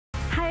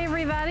Hi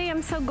everybody,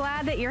 I'm so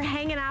glad that you're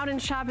hanging out and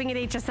shopping at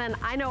HSN.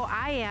 I know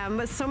I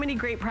am, so many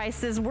great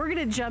prices. We're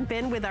gonna jump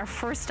in with our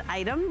first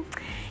item.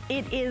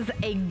 It is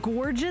a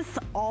gorgeous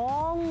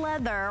all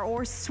leather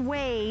or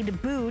suede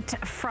boot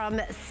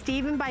from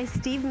Steve by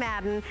Steve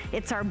Madden.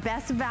 It's our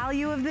best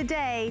value of the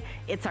day.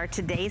 It's our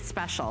today's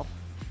special.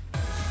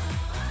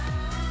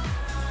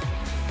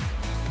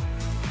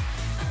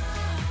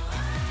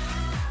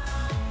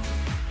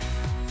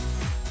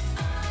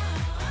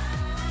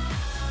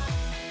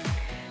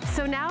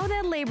 So now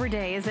that Labor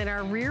Day is in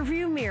our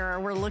rearview mirror,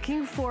 we're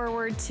looking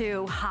forward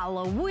to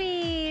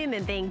Halloween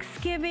and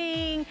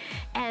Thanksgiving,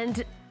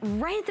 and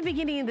right at the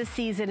beginning of the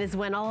season is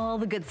when all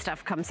the good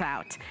stuff comes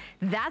out.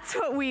 That's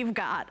what we've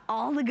got,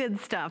 all the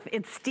good stuff.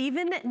 It's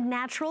Steven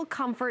Natural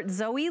Comfort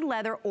Zoe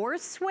Leather or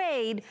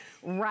Suede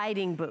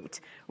Riding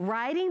Boot.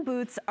 Riding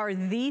boots are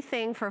the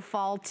thing for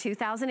fall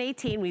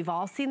 2018. We've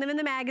all seen them in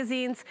the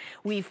magazines.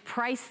 We've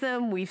priced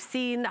them. We've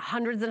seen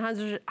hundreds and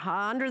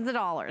hundreds of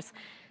dollars.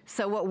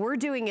 So what we're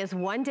doing is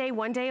one day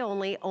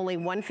only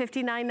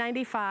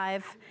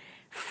 $159.95,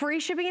 free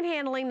shipping and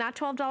handling, not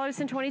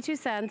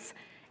 $12.22,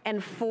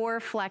 and 4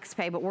 flex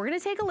pay. But we're gonna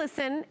take a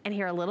listen and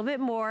hear a little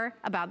bit more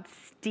about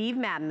Steve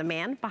Madden, the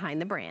man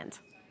behind the brand.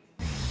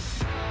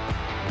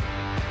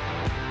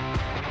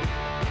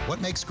 What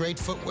makes great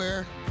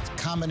footwear? It's a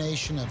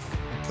combination of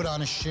you put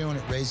on a shoe and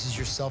it raises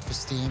your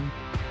self-esteem,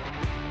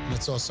 and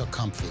it's also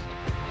comfy.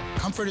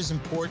 Comfort is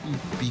important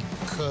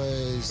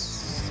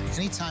because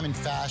anytime in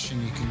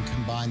fashion you can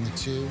combine the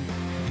two,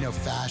 you know,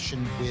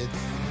 fashion with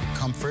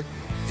comfort,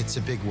 it's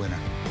a big winner.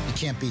 You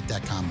can't beat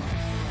that combo.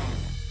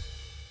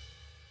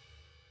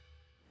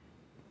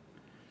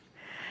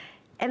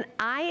 And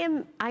I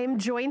am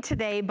joined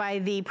today by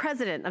the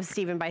president of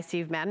Steven by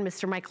Steve Madden,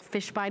 Mr. Michael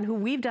Fishbein, who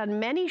we've done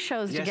many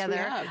shows together.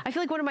 Yes, we have. I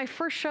feel like one of my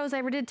first shows I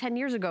ever did 10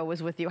 years ago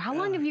was with you. How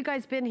long have you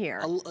guys been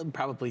here?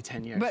 Probably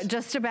 10 years. But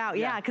just about,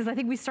 yeah, because I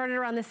think we started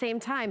around the same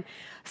time.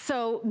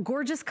 So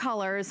gorgeous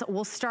colors.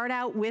 We'll start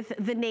out with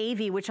the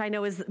navy, which I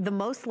know is the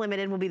most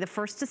limited, will be the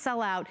first to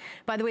sell out.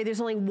 By the way, there's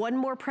only one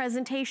more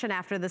presentation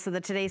after this of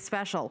the today's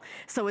special.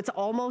 So it's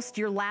almost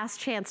your last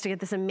chance to get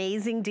this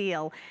amazing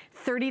deal.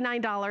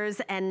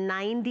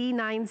 $39.99,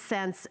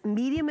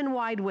 medium and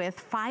wide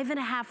width,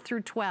 5.5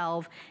 through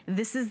 12.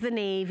 This is the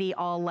navy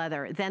all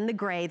leather. Then the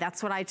gray,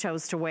 that's what I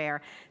chose to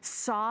wear.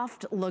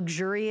 Soft,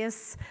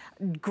 luxurious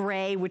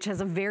gray, which has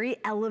a very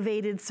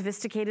elevated,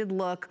 sophisticated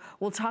look.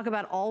 We'll talk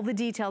about all the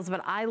details,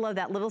 but I love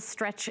that little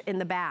stretch in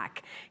the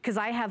back because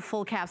I have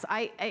full calves.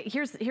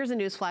 Here's a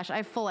news flash. I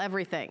have full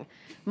everything.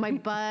 My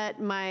butt,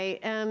 my,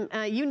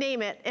 you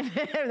name it.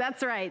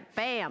 That's right,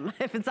 bam.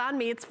 If it's on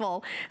me, it's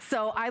full.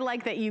 So I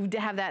like that you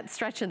have that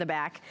stretch in the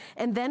back.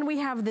 And then we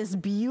have this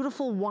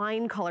beautiful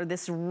wine color,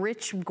 this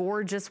rich,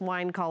 gorgeous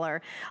wine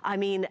color. I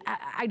mean,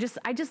 I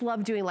just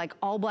love doing like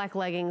all black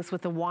leggings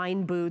with the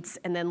wine boots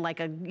and then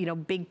like a, you know,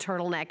 big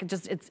turtleneck.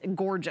 It's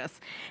gorgeous.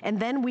 And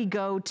then we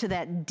go to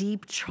that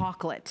deep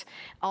chocolate,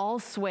 all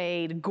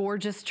suede,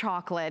 gorgeous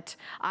chocolate.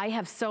 I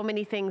have so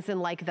many things in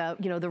like the,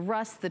 you know, the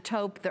rust, the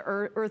taupe, the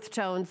earth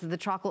tones, the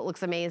chocolate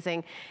looks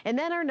amazing. And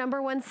then our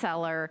 #1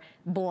 seller,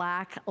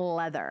 black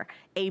leather.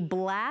 A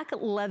black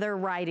leather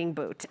riding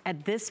boot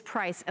at this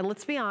price. And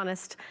let's be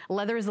honest,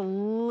 leather is a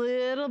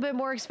little bit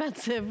more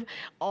expensive.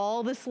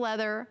 All this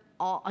leather,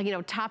 all, you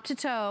know, top to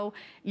toe,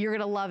 you're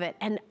gonna love it.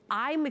 And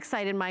I'm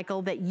excited,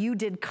 Michael, that you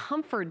did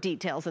comfort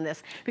details in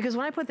this, because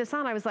when I put this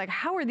on, I was like,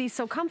 how are these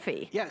so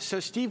comfy? Yeah, so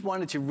Steve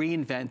wanted to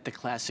reinvent the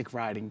classic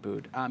riding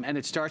boot, and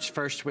it starts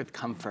first with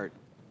comfort.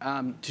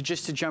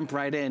 Just to jump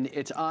right in,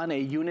 it's on a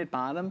unit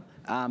bottom.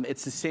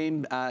 It's the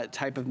same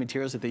type of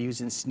materials that they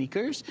use in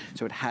sneakers,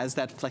 so it has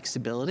that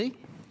flexibility.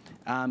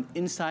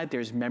 Inside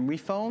there's memory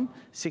foam,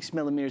 6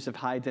 millimeters of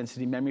high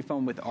density memory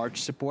foam with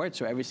arch support,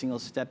 so every single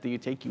step that you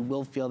take, you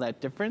will feel that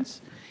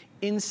difference.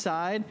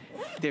 Inside,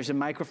 there's a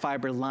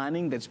microfiber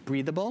lining that's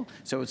breathable,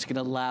 so it's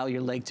gonna allow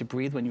your leg to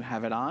breathe when you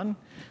have it on.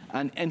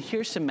 And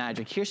here's some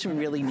magic, here's some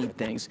really neat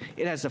things.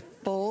 It has a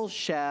full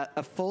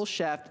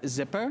shaft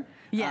zipper.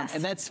 Yes.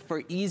 And that's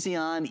for easy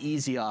on,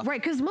 easy off.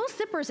 Right, because most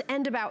zippers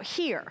end about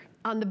here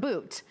on the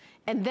boot.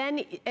 And then,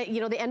 you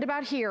know, they end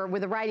about here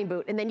with a riding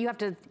boot, and then you have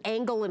to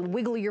angle and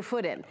wiggle your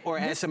foot in. Or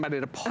ask somebody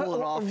to pull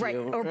it off right,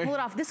 you. Or pull it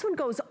off. This one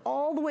goes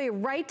all the way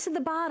right to the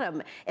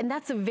bottom, and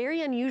that's a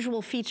very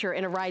unusual feature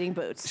in a riding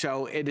boot.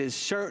 So it is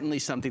certainly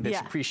something that's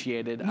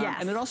appreciated. Yes.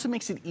 And it also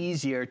makes it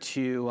easier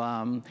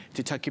to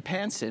tuck your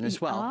pants in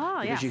as well.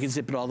 Because you can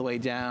zip it all the way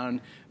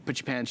down, put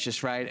your pants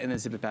just right, and then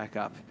zip it back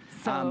up.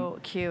 So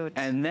cute.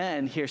 And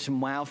then here's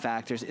some wow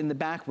factors. In the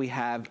back we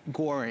have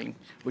goring,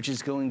 which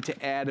is going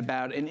to add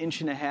about 1.5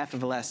 inches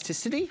of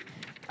elasticity.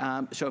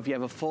 So if you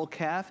have a full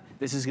calf,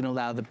 this is going to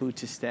allow the boot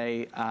to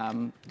stay.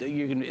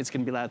 You're going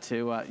to be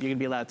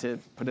allowed to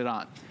put it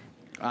on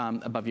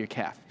above your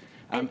calf.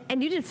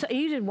 And you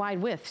did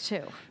wide width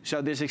too.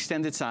 So there's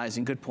extended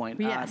sizing, good point.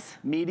 Yes.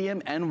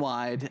 Medium and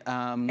wide.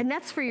 And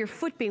that's for your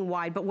foot being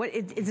wide, but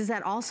does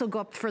that also go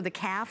up for the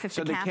calf if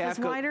the calf is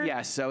wider?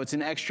 Yes, so it's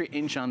an extra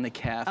inch on the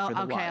calf for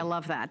the wide. Okay, I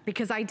love that,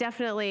 because I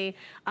definitely,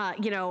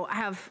 you know,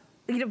 have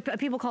you know,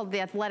 people call it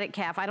the athletic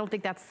calf. I don't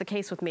think that's the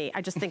case with me.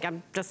 I just think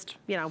I'm just,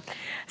 you know.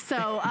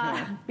 So,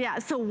 yeah,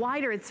 so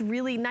wider, it's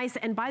really nice.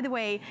 And by the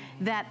way,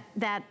 that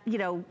you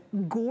know,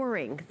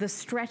 goring, the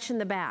stretch in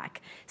the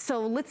back.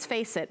 So let's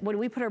face it, when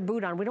we put our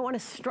boot on, we don't want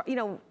to, you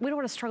know, we don't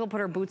want to struggle to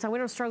put our boots on. We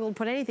don't struggle to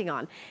put anything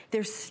on.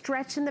 There's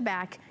stretch in the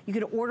back. You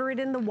can order it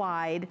in the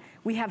wide.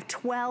 We have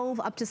 12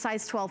 up to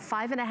size 12,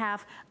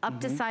 5.5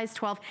 up to size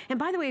 12. And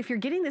by the way, if you're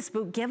getting this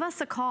boot, give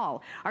us a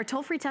call. Our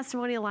toll-free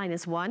testimonial line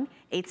is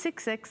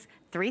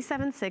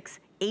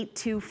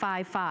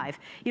 1-866-376-8255.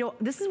 You know,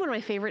 this is one of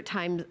my favorite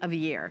times of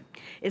year,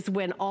 is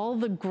when all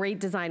the great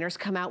designers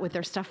come out with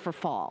their stuff for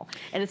fall.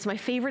 And it's my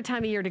favorite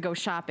time of year to go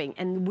shopping.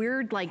 And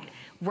we're like,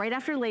 right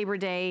after Labor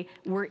Day,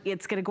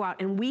 it's gonna go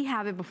out, and we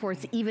have it before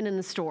it's even in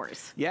the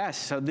stores. Yes,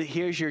 so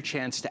here's your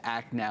chance to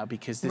act now,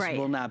 because this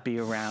will not be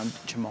around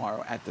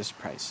tomorrow at this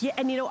price. Yeah,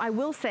 and you know, I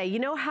will say, you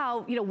know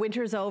how, you know,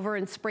 winter's over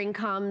and spring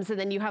comes and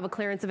then you have a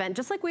clearance event,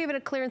 just like we have a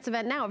clearance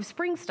event now of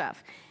spring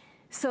stuff.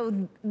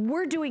 So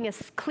we're doing a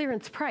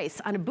clearance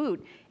price on a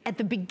boot at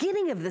the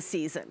beginning of the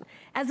season,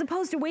 as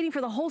opposed to waiting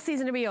for the whole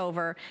season to be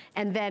over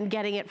and then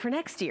getting it for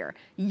next year.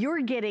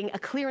 You're getting a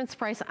clearance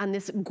price on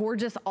this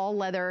gorgeous all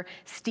leather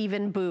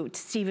Steven boot,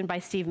 Steven by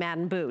Steve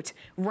Madden boot,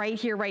 right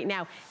here, right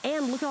now.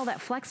 And look at all that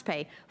flex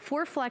pay.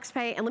 For flex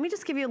pay, and let me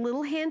just give you a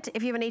little hint,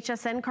 if you have an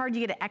HSN card, you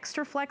get an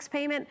extra flex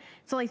payment.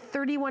 It's only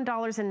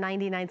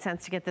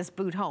 $31.99 to get this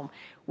boot home,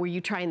 where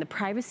you try in the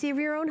privacy of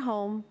your own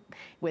home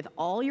with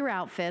all your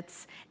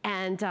outfits.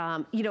 And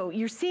you know,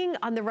 you're seeing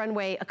on the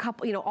runway a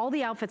couple, you know, all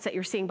the outfits that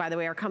you're seeing, by the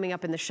way, are coming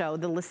up in the show.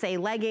 The Lissé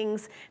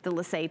leggings, the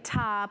Lissé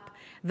top,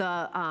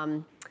 the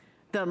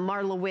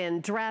Marla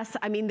Wynn dress.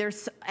 I mean,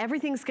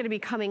 everything's gonna be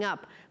coming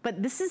up,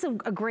 but this is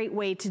a great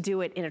way to do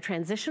it in a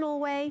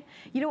transitional way.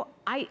 You know,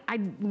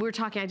 we're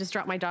talking, I just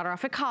dropped my daughter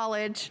off at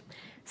college.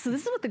 So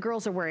this is what the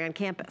girls are wearing on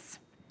campus.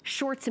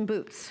 Shorts and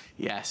boots.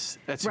 Yes,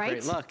 that's a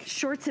great look.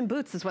 Shorts and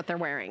boots is what they're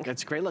wearing.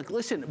 That's a great look.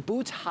 Listen,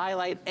 boots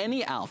highlight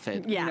any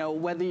outfit. You know,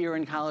 whether you're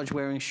in college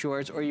wearing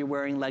shorts or you're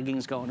wearing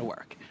leggings going to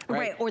work.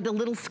 Right, or the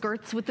little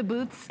skirts with the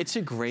boots. It's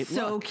a great look.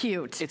 So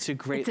cute. It's a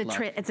great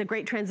look. It's a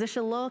great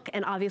transition look,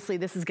 and obviously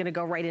this is gonna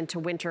go right into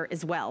winter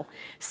as well.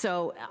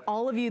 So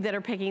all of you that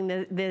are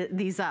picking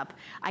these up,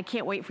 I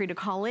can't wait for you to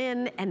call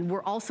in, and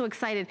we're also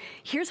excited.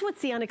 Here's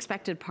what's the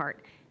unexpected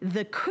part.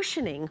 The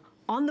cushioning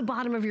on the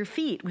bottom of your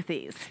feet with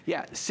these.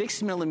 Yeah,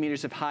 6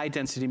 millimeters of high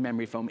density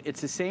memory foam.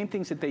 It's the same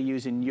things that they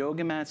use in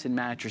yoga mats and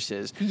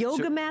mattresses.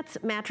 Yoga mats,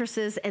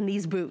 mattresses, and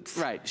these boots.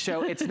 Right,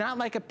 so it's not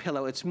like a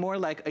pillow, it's more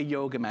like a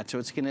yoga mat, so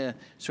it's gonna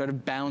sort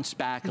of bounce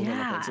back a little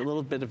bit. It's a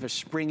little bit of a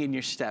spring in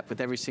your step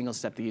with every single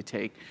step that you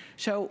take.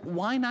 So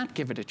why not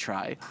give it a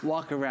try?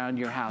 Walk around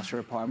your house or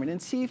apartment and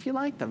see if you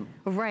like them.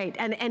 Right,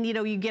 and you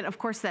know, you get, of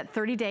course, that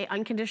 30-day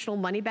unconditional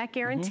money-back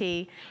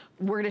guarantee.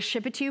 We're gonna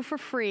ship it to you for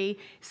free.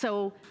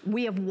 So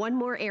we have one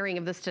more airing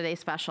of this Today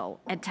Special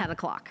at 10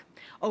 o'clock.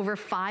 Over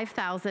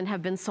 5,000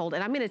 have been sold.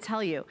 And I'm gonna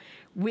tell you,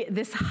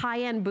 this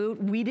high-end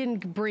boot, we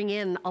didn't bring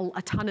in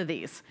a ton of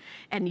these.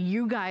 And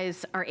you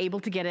guys are able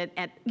to get it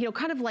at, you know,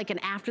 kind of like an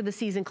after the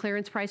season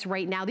clearance price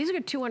right now. These are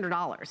good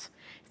 $200.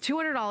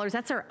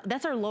 $200,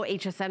 that's our low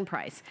HSN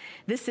price.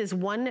 This is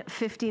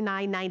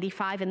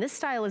 $159.95, and this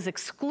style is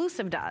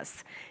exclusive to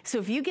us. So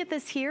if you get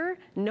this here,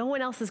 no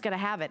one else is gonna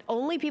have it.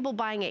 Only people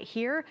buying it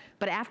here,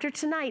 but after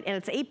tonight, and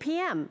it's 8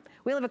 p.m.,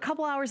 we'll have a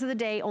couple hours of the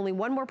day, only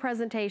one more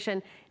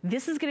presentation.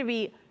 This is gonna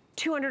be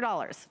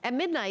 $200. At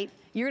midnight,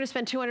 you're gonna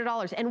spend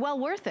 $200, and well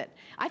worth it.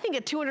 I think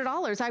at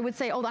 $200, I would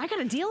say, oh, I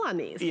got a deal on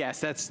these. Yes,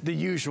 that's the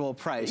usual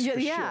price, for sure.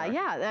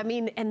 Yeah, I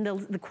mean, and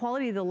the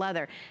quality of the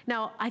leather.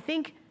 Now, I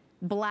think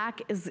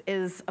black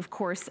is, of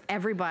course,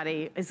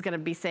 everybody is gonna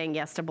be saying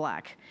yes to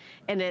black.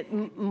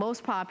 And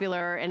most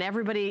popular, and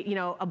everybody, you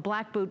know, a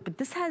black boot, but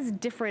this has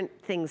different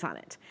things on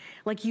it.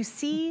 Like you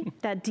see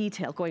that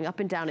detail going up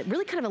and down. It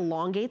really kind of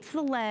elongates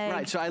the leg.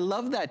 Right, so I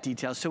love that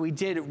detail. So we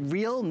did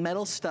real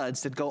metal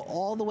studs that go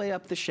all the way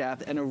up the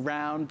shaft and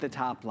around the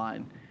top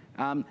line.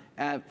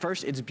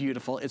 First, it's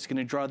beautiful. It's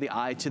gonna draw the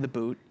eye to the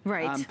boot.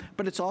 Right.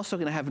 But it's also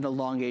gonna have an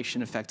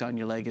elongation effect on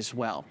your leg as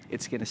well.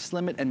 It's gonna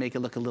slim it and make it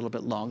look a little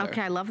bit longer.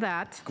 Okay, I love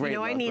that. Great you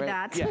know, look, I need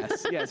right? that.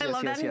 Yes, yes, I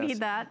love that, I need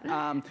that.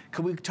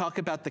 Can we talk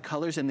about the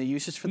colors and the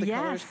uses for the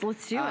colors? Yes,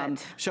 let's do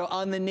it. So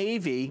on the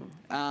navy,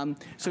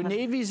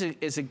 navy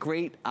is a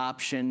great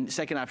option,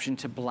 second option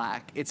to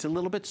black. It's a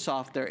little bit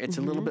softer. It's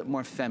a little bit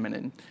more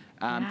feminine.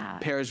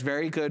 Pairs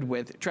very good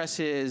with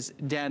dresses,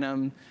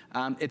 denim.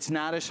 It's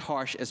not as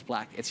harsh as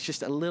black. It's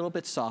just a little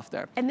bit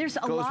softer. And there's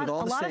a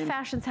lot of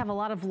fashions have a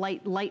lot of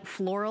light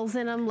florals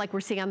in them, like we're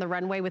seeing on the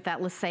runway with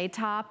that Lissé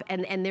top,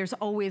 and there's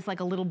always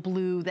like a little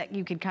blue that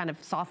you could kind of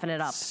soften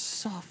it up.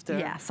 Softer.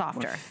 Yeah,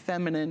 softer. More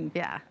feminine.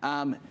 Yeah.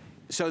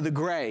 So the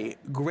gray,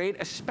 great,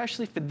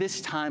 especially for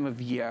this time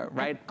of year,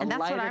 right? And that's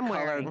what I'm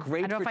color, wearing.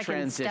 great I don't know for if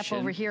I can step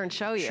over here and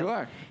show you.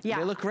 Sure. Yeah.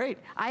 They look great.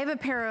 I have a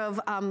pair of,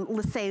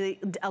 let's say,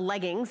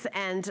 leggings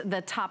and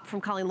the top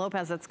from Colleen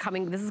Lopez that's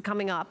coming. This is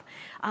coming up,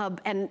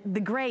 and the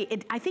gray.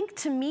 I think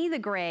to me the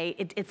gray,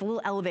 it's a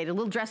little elevated, a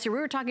little dressier. We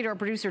were talking to our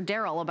producer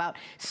Daryl about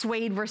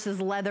suede versus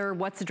leather.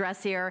 What's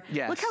dressier?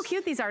 Yes. Look how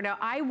cute these are. Now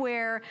I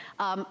wear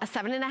a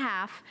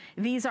 7.5.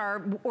 These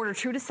are order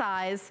true to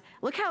size.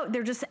 Look how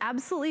they're just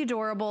absolutely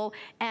adorable,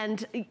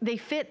 and they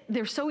fit.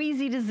 They're so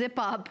easy to zip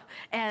up,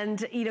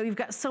 and you know you've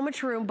got so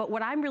much room. But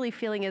what I'm really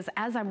feeling is,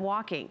 as I'm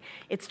walking,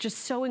 it's just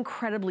so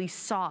incredibly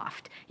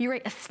soft. You're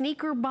right, a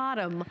sneaker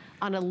bottom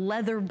on a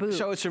leather boot.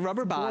 So it's a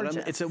rubber bottom.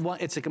 Gorgeous.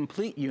 It's a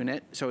complete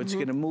unit, so it's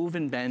going to move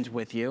and bend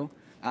with you.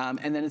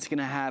 And then it's going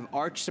to have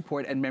arch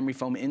support and memory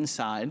foam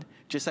inside,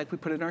 just like we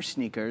put in our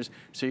sneakers.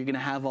 So you're going to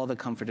have all the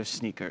comfort of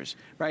sneakers,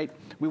 right?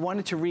 We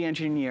wanted to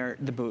re-engineer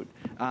the boot,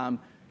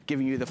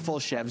 giving you the full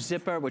chef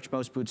zipper, which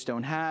most boots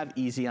don't have,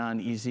 easy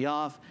on, easy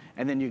off.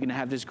 And then you're going to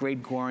have this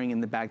great goring in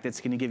the back that's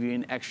going to give you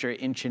an extra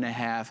 1.5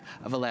 inches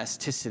of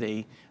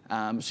elasticity,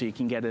 so you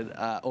can get it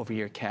over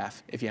your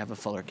calf if you have a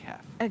fuller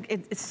calf.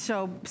 It's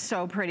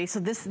so pretty. So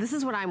this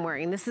is what I'm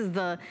wearing. This is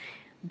the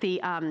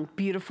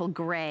beautiful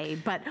gray.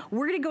 But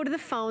we're gonna go to the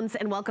phones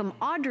and welcome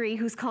Audrey,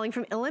 who's calling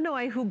from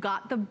Illinois, who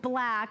got the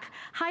black.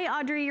 Hi,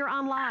 Audrey, you're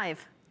on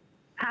live.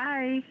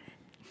 Hi.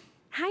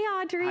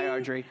 Hi, Audrey. Hi,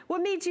 Audrey.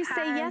 What made you say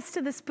Hi. yes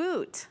to this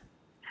boot?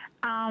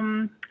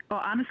 Well,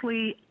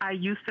 honestly, I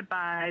used to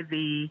buy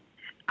the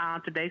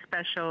Today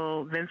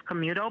Special Vince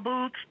Camuto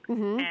boots,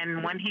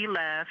 and when he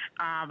left,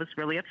 I was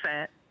really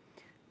upset.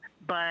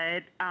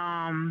 But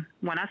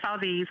when I saw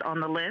these on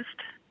the list,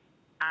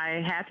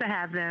 I had to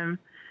have them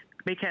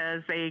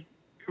because they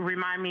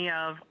remind me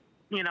of,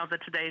 you know, the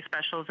Today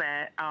Specials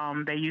that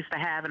they used to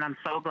have, and I'm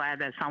so glad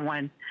that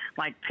someone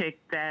like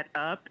picked that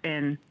up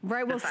and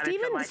right. Well, decided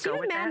to, like,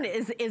 Stephen Madden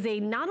is a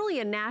not only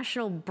a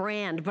national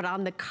brand, but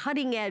on the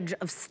cutting edge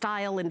of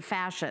style and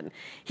fashion.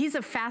 He's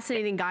a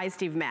fascinating guy,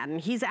 Steve Madden.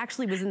 He's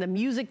actually was in the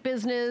music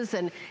business,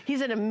 and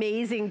he's an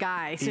amazing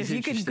guy. So He's if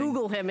you could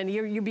Google him, and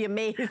you'd be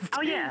amazed.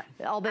 Oh yeah,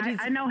 all that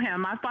I know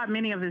him. I've bought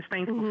many of his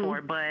things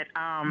before, but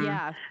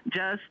yeah,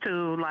 just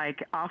to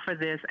like offer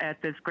this at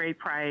this great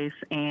price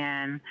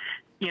and,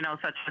 you know,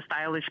 such a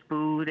stylish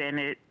boot, and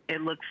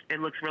it looks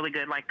really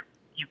good. Like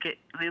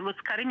it looks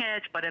cutting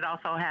edge, but it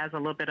also has a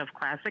little bit of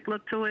classic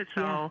look to it.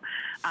 So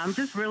I'm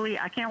just really,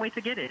 I can't wait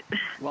to get it.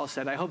 Well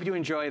said. I hope you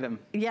enjoy them.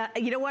 Yeah,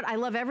 you know what? I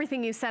love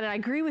everything you said, and I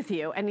agree with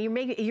you. And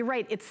you're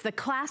right. It's the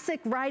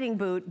classic riding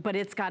boot, but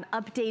it's got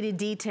updated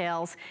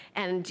details.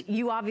 And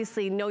you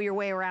obviously know your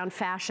way around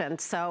fashion,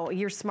 so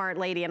you're a smart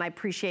lady, and I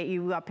appreciate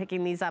you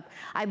picking these up.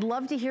 I'd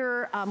love to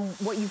hear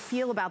what you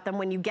feel about them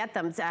when you get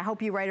them. So I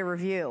hope you write a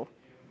review.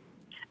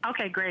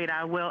 Okay, great.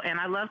 I will. And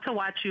I love to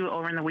watch you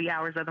over in the wee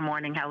hours of the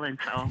morning, Helen.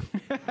 So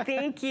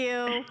thank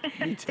you.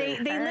 They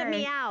let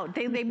me out.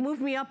 They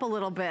moved me up a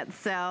little bit.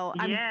 So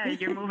yeah,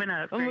 you're moving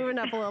up. I'm moving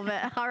up a little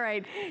bit. All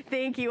right.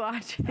 Thank you,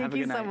 Audrey. Thank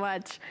you so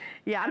much.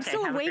 Yeah, I'm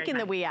still awake in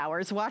the wee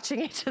hours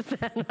watching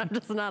HSN. I'm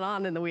just not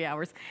on in the wee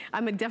hours.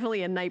 I'm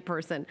definitely a night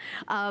person.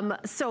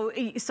 So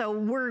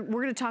we're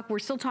going to talk. We're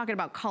still talking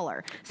about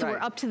color. So we're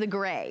up to the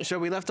gray. So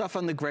we left off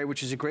on the gray,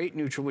 which is a great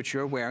neutral, which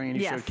you're wearing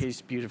and you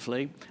showcased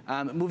beautifully.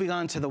 Moving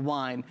on to the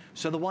wine.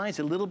 So the wine's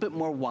a little bit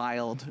more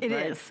wild. It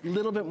is. A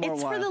little bit more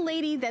wild. It's for the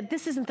lady that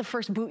this isn't the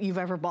first boot you've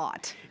ever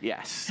bought.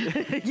 Yes.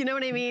 You know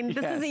what I mean?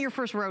 This isn't your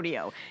first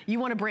rodeo. You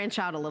want to branch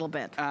out a little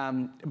bit.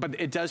 But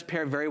it does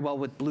pair very well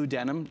with blue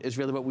denim, is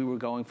really what we were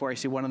going for. I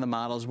see one of the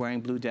models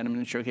wearing blue denim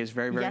in showcase,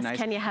 very nice. Yes,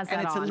 Kenya has that on.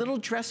 And it's a little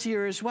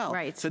dressier as well.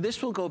 Right. So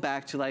this will go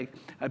back to like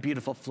a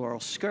beautiful floral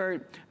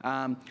skirt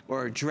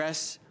or a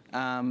dress.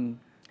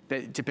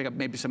 To pick up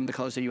maybe some of the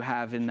colors that you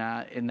have in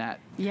that.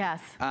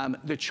 Yes.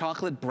 The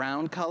chocolate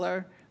brown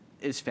color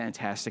is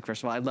fantastic.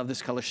 First of all, I love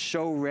this color,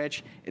 so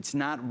rich. It's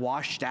not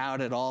washed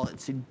out at all.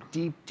 It's a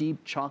deep,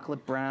 deep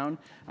chocolate brown.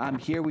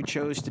 Here we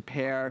chose to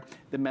pair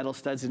the metal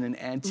studs in an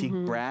antique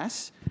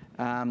brass,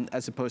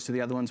 as opposed to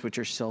the other ones, which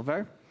are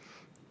silver.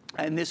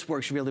 And this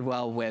works really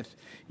well with,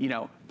 you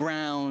know,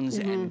 browns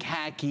and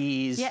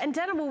khakis. Yeah, and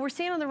denim, well, we're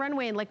seeing on the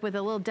runway and like with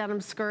a little denim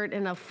skirt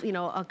and a, you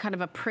know, a kind of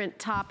a print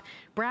top.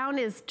 Brown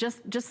is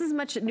just as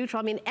much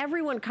neutral. I mean,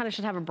 everyone kind of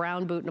should have a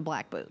brown boot and a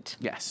black boot.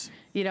 Yes.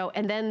 You know,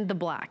 and then the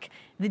black.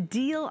 The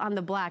deal on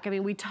the black, I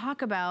mean, we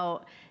talk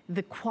about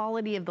the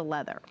quality of the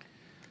leather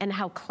and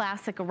how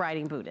classic a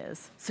riding boot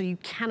is. So you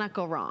cannot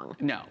go wrong.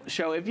 No,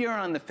 so if you're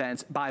on the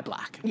fence, buy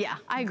black. Yeah,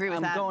 I agree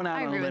with that. I'm going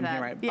out on a limb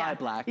here, right? Yeah. Buy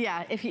black.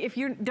 Yeah, if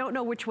you don't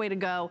know which way to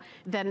go,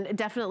 then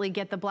definitely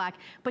get the black.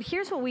 But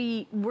here's what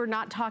we're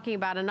not talking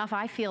about enough,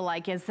 I feel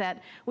like, is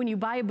that when you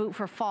buy a boot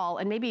for fall,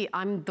 and maybe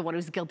I'm the one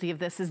who's guilty of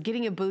this, is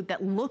getting a boot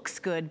that looks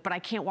good, but I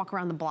can't walk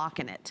around the block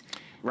in it.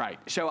 Right,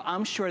 so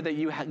I'm sure that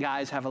you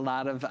guys have a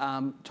lot of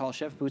tall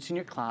chef boots in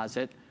your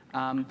closet.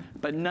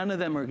 but none of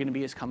them are gonna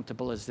be as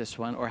comfortable as this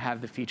one or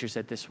have the features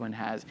that this one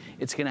has.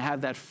 It's gonna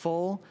have that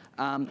full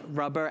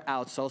rubber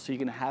outsole, so you're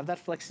gonna have that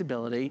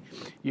flexibility.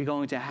 You're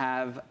going to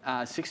have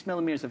 6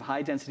 millimeters of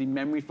high density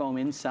memory foam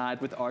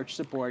inside with arch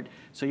support,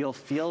 so you'll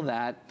feel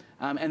that.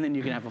 And then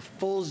you're gonna have a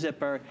full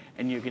zipper,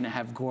 and you're gonna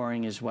have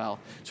goring as well.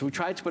 So we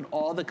tried to put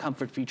all the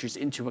comfort features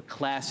into a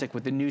classic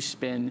with a new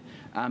spin,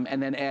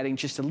 and then adding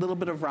just a little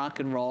bit of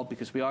rock and roll,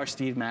 because we are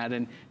Steve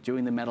Madden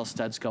doing the metal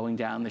studs going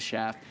down the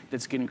shaft.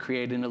 That's gonna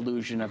create an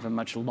illusion of a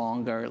much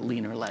longer,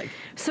 leaner leg.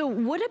 So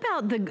what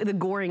about the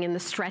goring and the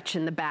stretch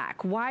in the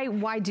back?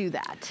 Why do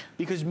that?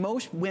 Because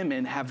most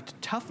women have a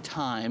tough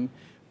time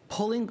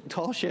pulling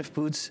tall shift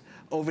boots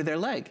over their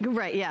leg.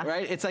 Right, yeah.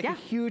 Right? It's like a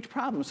huge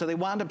problem. So they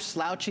wound up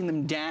slouching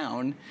them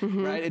down,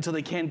 right, until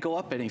they can't go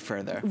up any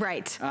further.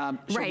 Right,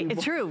 right,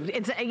 it's true.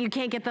 You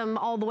can't get them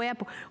all the way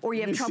up, or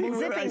you have trouble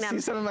zipping them. I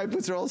see some of my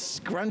boots are all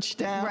scrunched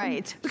down.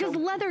 Right, because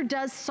leather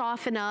does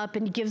soften up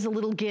and gives a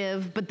little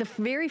give, but the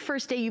very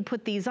first day you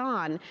put these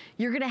on,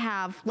 you're gonna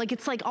have, like,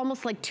 it's like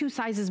almost like 2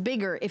 sizes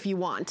bigger if you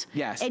want.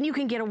 Yes. And you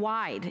can get a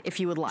wide if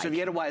you would like. So if you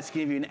get a wide, it's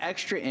gonna give you an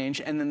extra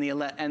inch, and then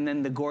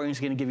the goring is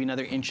gonna give you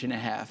another 1.5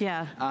 inches.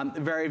 Yeah.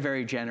 Very,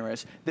 very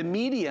generous. The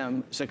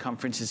medium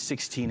circumference is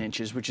 16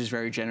 inches, which is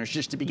very generous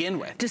just to begin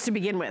with. Just to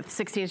begin with,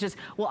 16 inches.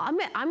 Well,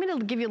 I'm gonna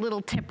give you a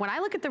little tip. When I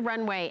look at the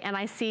runway and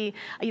I see,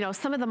 you know,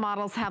 some of the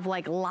models have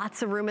like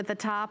lots of room at the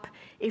top.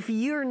 If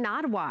you're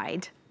not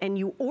wide and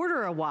you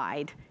order a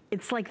wide,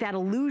 it's like that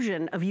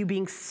illusion of you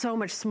being so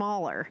much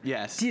smaller.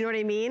 Yes. Do you know what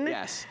I mean?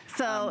 Yes.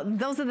 So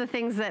those are the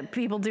things that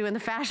people do in the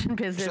fashion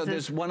business. So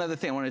there's one other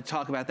thing, I want to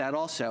talk about that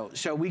also.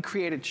 So we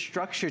created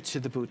structure to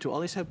the boot. Do all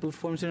these have boot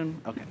forms in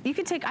them? Okay. You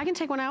can I can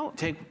take one out.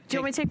 Do you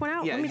want me to take one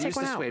out? Yeah, Let me take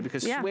one use the out. suede,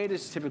 because suede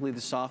is typically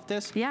the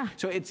softest. Yeah.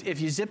 So if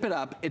you zip it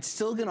up, it's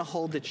still gonna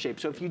hold its shape.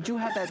 So if you do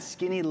have that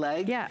skinny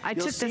leg, I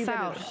you'll took see this that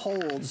out. It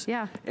holds.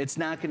 Yeah. It's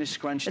not gonna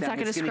scrunch down. It's not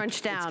gonna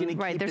scrunch down.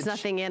 Right, there's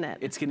nothing in it.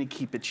 It's gonna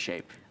keep its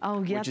shape.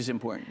 Oh, yeah. Which is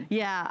important.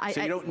 Yeah.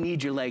 So you don't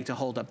need your leg to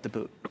hold up the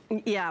boot.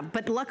 Yeah,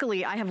 but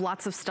luckily I have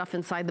lots of stuff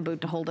inside the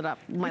boot to hold it up,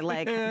 my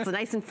leg. It's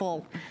nice and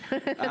full.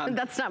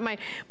 That's not my,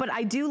 but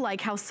I do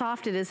like how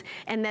soft it is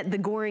and that the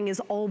goring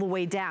is all the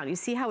way down. You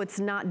see how it's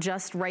not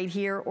just right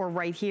here or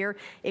right here?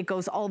 It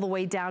goes all the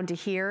way down to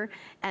here,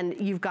 and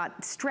you've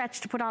got stretch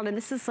to put on, and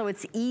this is so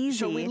it's easy.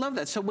 So we love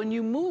that. So when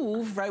you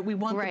move, right, we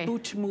want the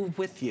boot to move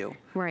with you.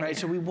 Right.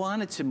 So we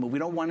want it to move. We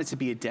don't want it to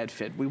be a dead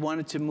fit. We want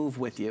it to move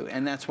with you,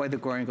 and that's why the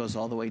goring goes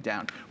all the way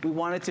down. We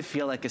want it to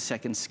feel like a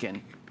second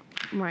skin.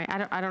 Right,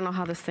 I don't know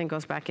how this thing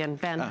goes back in.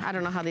 Ben, I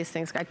don't know how these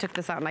things, I took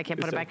this out and I can't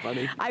put it back.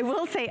 Funny. I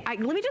will say, let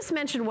me just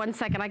mention 1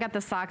 second, I got the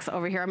socks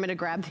over here, I'm gonna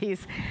grab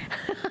these.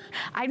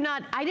 I'm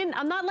not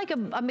like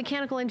a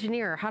mechanical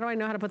engineer. How do I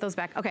know how to put those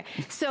back? Okay,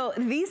 so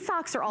these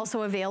socks are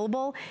also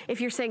available.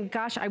 If you're saying,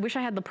 gosh, I wish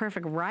I had the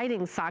perfect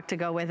riding sock to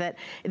go with it.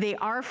 They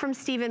are from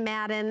Steve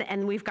Madden,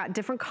 and we've got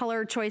different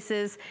color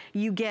choices.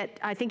 You get,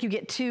 I think you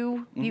get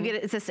 2. You get,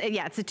 it's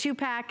a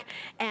 2-pack,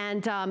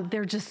 and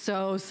they're just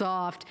so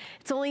soft.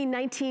 It's only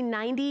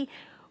 $19.90.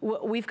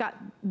 We've got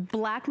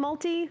black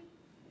multi,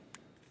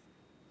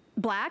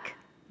 black,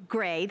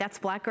 gray, that's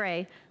black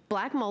gray,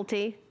 black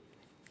multi,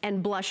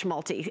 and blush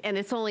multi, and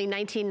it's only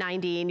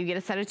 $19.90, and you get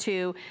a set of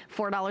 2,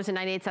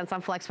 $4.98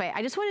 on FlexPay.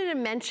 I just wanted to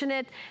mention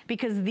it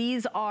because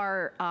these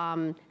are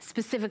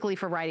specifically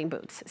for riding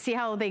boots. See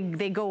how they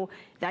go,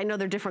 I know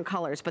they're different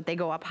colors, but they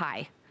go up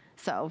high.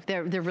 So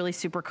they're really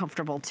super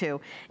comfortable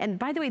too. And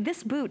by the way,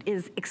 this boot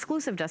is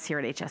exclusive to us here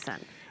at HSN.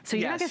 So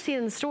you're not gonna see it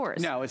in the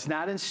stores. No, it's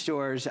not in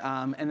stores.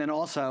 And then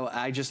also,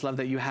 I just love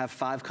that you have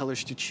 5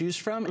 colors to choose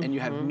from, and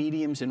you have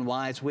mediums and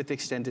wides with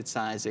extended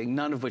sizing,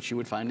 none of which you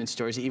would find in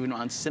stores, even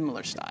on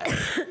similar styles.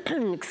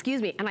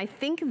 Excuse me, and I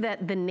think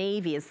that the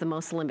navy is the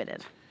most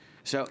limited.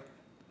 So,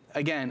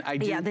 again, I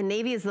do. Yeah, the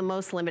navy is the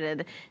most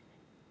limited.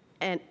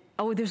 And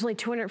oh, there's only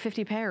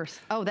 250 pairs.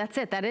 Oh, that's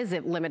it. That is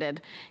it,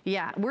 limited.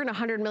 Yeah, we're in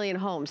 100 million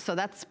homes, so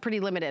that's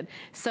pretty limited.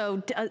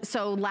 So,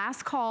 so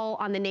last call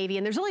on the navy,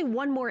 and there's only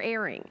 1 more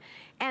airing.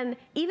 And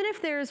even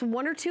if there's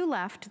 1 or 2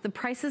 left, the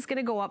price is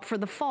gonna go up for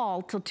the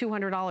fall till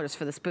 $200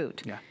 for this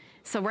boot. Yeah.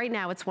 So right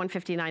now it's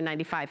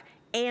 $159.95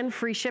 and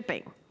free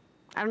shipping.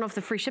 I don't know if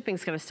the free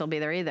shipping's gonna still be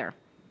there either.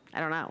 I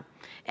don't know.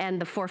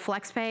 And the 4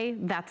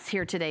 FlexPay, that's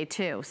here today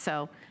too.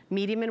 So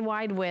medium and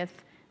wide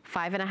width,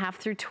 5.5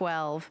 through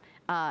 12.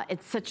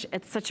 It's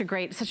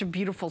such a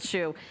beautiful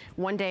shoe.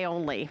 1 day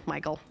only,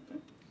 Michael.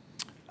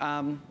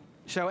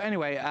 So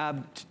anyway,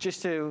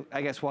 just to,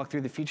 I guess, walk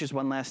through the features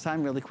one last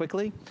time really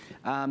quickly.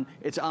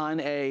 It's on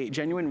a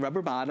genuine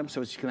rubber bottom,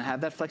 so it's gonna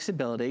have that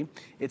flexibility.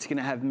 It's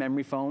gonna have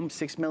memory foam,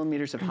 6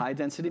 millimeters of high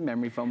density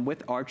memory foam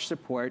with arch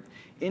support.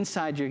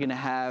 Inside, you're gonna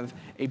have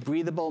a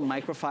breathable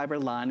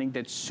microfiber lining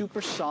that's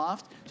super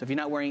soft, so if you're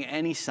not wearing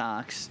any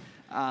socks,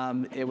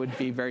 It would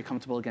be very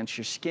comfortable against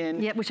your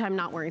skin. Yeah, which I'm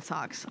not wearing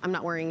socks. I'm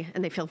not wearing,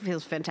 and they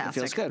feels fantastic. It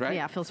feels good, right?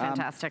 Yeah, it feels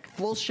fantastic.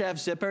 Full chef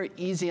zipper,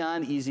 easy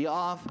on, easy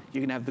off.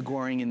 You can have the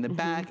goring in the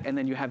back, and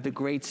then you have the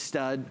great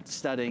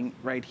studding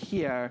right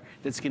here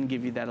that's gonna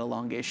give you that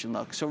elongation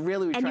look. So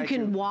really we and try you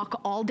can walk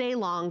all day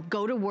long,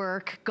 go to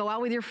work, go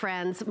out with your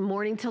friends,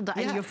 morning till dawn,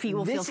 and your feet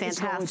will feel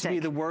fantastic. This is going to be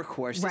the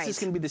workhorse. Right. This is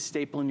going to be the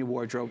staple in your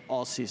wardrobe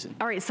all season.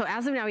 All right, so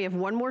as of now, we have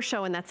one more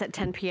show, and that's at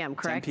 10 p.m.,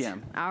 correct? 10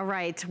 p.m. All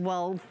right,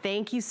 well,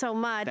 thank you so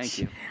much. Thank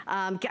you.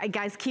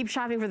 Guys, keep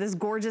shopping for this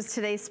gorgeous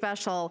Today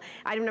Special.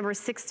 Item number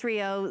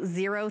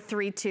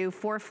 630032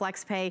 for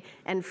FlexPay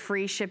and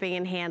free shipping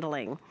and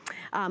handling.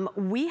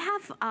 We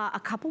have a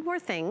couple more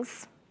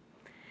things.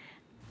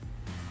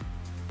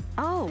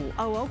 Oh,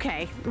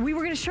 okay. We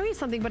were gonna show you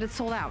something, but it's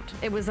sold out.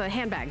 It was a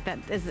handbag that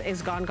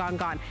is gone.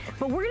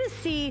 But we're gonna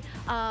see,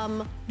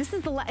 is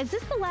this the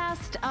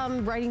last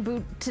riding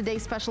boot Today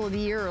Special of the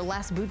year, or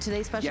last boot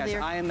Today Special of the year?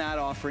 Yes, I am not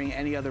offering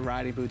any other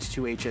riding boots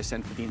to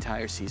HSN for the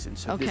entire season,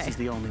 so this is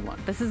the only one.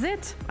 This is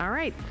it, all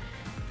right.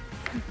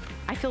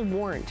 I feel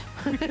warned.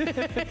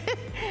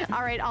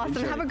 All right,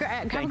 awesome. Have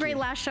a great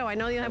last show. I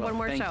know you have one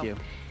more show. Thank you.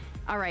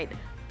 All right.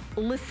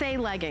 Lissé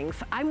leggings.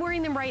 I'm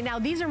wearing them right now.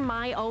 These are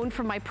my own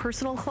from my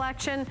personal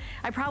collection.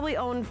 I probably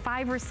own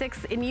 5 or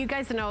 6, and you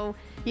guys know,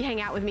 you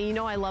hang out with me, you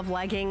know I love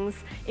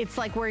leggings. It's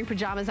like wearing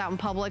pajamas out in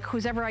public.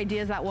 Whosever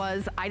ideas that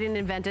was, I didn't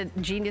invent it,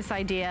 genius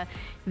idea.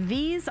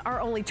 These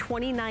are only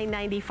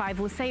 $29.95.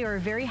 Lissé are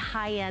very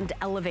high-end,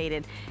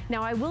 elevated.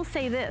 Now I will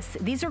say this,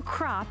 these are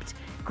cropped,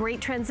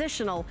 great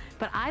transitional,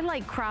 but I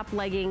like cropped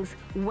leggings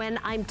when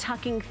I'm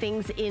tucking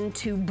things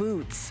into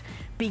boots,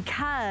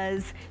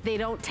 because they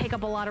don't take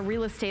up a lot of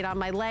real estate on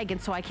my leg, and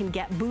so I can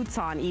get boots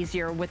on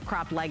easier with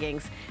cropped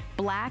leggings.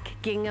 Black,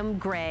 gingham,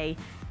 gray,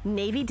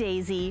 navy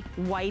daisy,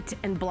 white,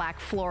 and black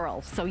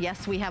floral. So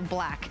yes, we have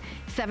black.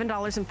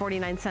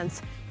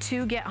 $7.49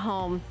 to get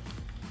home.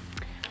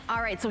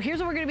 All right, so here's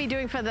what we're gonna be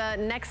doing for the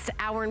next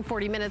hour and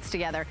 40 minutes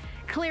together.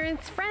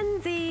 Clearance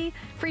frenzy.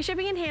 Free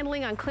shipping and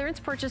handling on clearance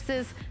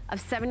purchases of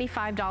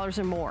 $75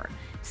 or more.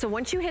 So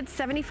once you hit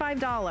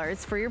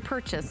 $75 for your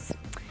purchase,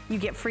 you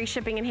get free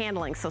shipping and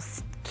handling. So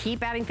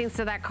keep adding things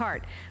to that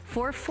cart.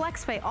 For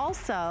FlexPay,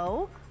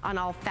 also on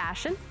all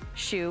fashion,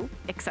 shoe,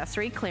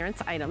 accessory,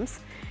 clearance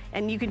items.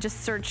 And you can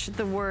just search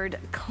the word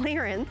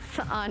clearance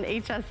on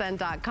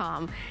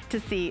hsn.com to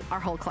see our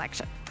whole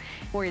collection.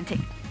 We're gonna take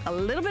a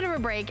little bit of a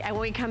break, and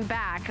when we come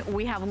back,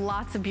 we have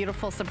lots of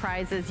beautiful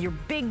surprises, your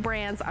big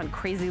brands on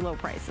crazy low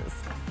prices.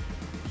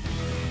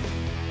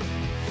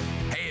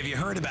 Have you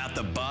heard about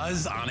the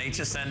buzz on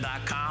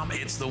hsn.com?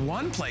 It's the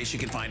one place you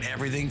can find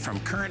everything from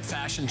current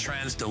fashion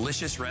trends,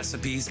 delicious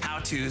recipes,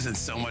 how-tos, and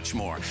so much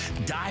more.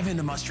 Dive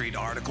into must-read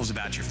articles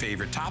about your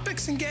favorite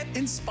topics and get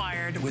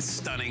inspired with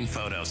stunning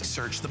photos.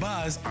 Search the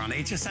buzz on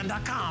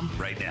hsn.com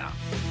right now.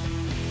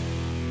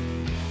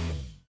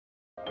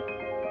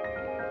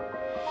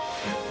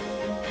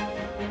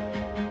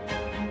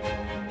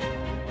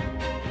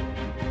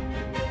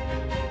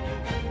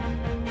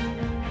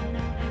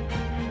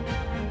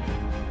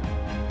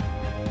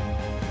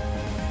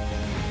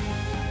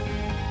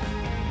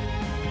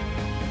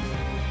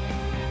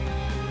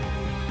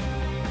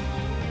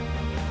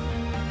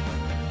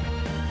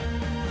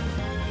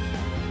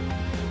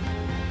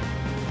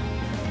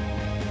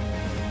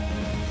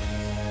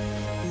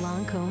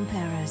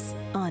 Paris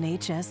on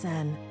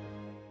HSN.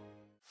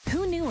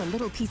 Who knew a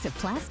little piece of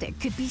plastic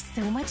could be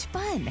so much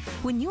fun?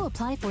 When you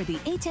apply for the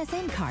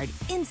HSN card,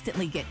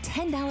 instantly get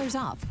 $10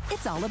 off.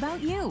 It's all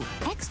about you.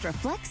 Extra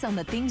flex on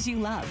the things you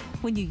love.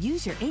 When you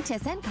use your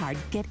HSN card,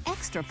 get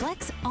extra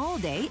flex all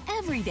day,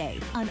 every day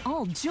on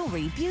all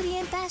jewelry, beauty,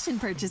 and fashion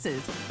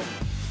purchases.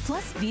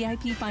 Plus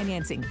VIP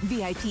financing,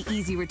 VIP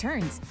easy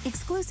returns,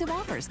 exclusive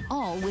offers,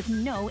 all with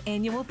no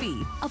annual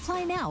fee.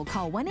 Apply now.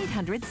 Call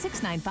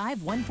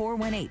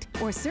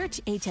 1-800-695-1418 or search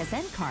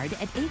HSN card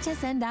at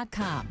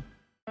hsn.com.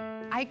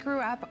 I grew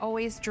up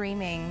always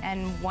dreaming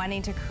and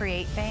wanting to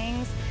create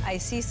things. I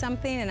see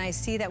something and I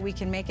see that we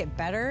can make it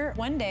better.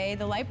 One day,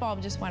 the light bulb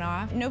just went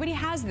off. Nobody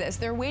has this.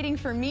 They're waiting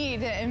for me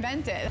to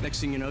invent it. Next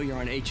thing you know, you're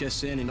on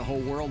HSN and the whole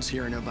world's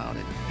hearing about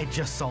it. It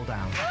just sold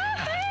out.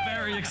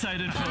 Very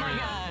excited for you.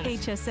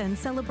 HSN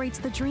celebrates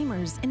the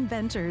dreamers,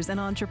 inventors, and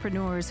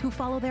entrepreneurs who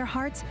follow their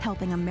hearts,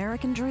 helping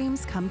American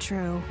dreams come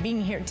true.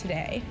 Being here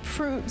today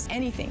proves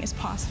anything is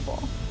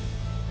possible.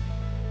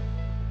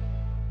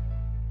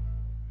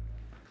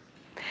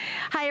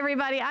 Hi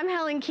everybody, I'm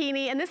Helen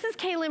Keeney and this is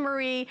Kaylin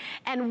Marie,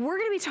 and we're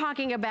gonna be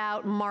talking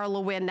about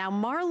Marla Wynn. Now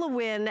Marla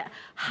Wynn,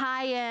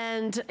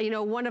 high-end,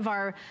 one of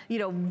our,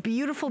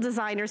 beautiful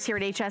designers here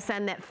at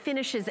HSN that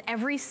finishes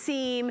every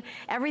seam,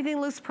 everything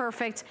looks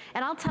perfect.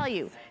 And I'll tell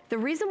you, the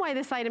reason why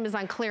this item is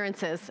on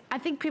clearance is, I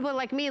think people are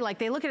like me,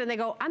 they look at it and they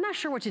go, I'm not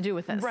sure what to do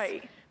with this.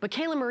 Right. but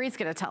Kayla Marie's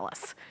gonna tell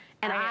us.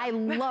 And I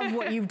love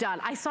what you've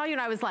done. I saw you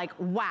and I was like,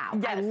 wow,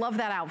 yes. I love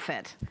that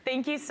outfit.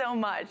 Thank you so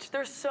much.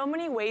 There's so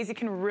many ways you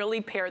can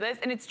really pair this,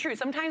 and it's true.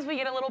 Sometimes we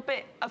get a little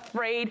bit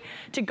afraid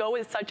to go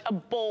with such a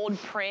bold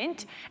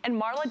print,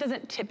 and Marla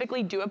doesn't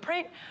typically do a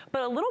print,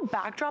 but a little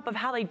backdrop of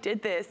how they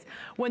did this,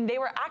 when they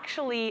were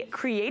actually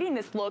creating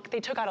this look, they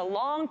took out a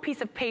long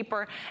piece of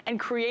paper and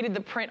created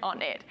the print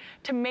on it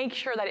to make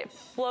sure that it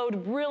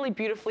flowed really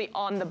beautifully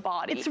on the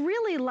body. It's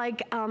really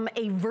like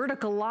a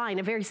vertical line,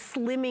 a very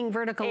slimming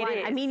vertical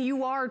line. I mean,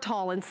 you are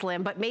tall and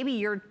slim, but maybe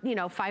you're,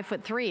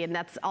 5'3", and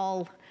that's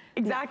all.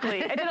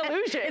 Exactly, it's an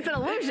illusion. It's an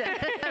illusion.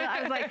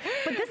 I was like,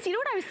 but this, you know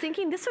what I was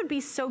thinking? This would be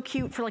so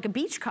cute for like a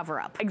beach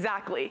cover-up.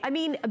 Exactly. I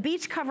mean, a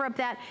beach cover-up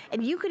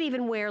and you could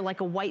even wear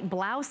like a white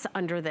blouse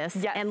under this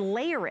and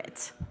layer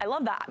it. I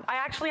love that. I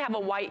actually have a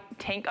white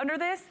tank under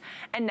this,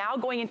 and now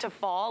going into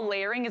fall,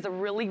 layering is a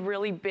really,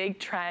 really big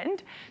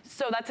trend.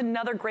 So that's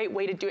another great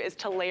way to do it, is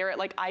to layer it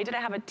like I did.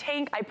 I have a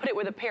tank, I put it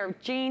with a pair of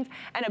jeans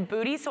and a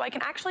bootie, so I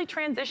can actually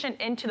transition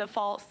into the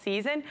fall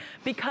season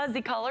because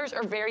the colors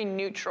are very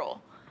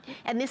neutral.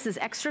 And this is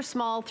extra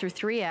small through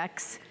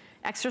 3X,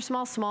 extra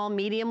small, small,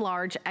 medium,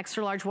 large,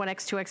 extra large,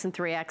 1X, 2X, and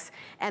 3X.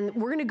 And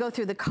we're gonna go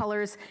through the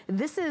colors.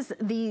 This is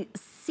the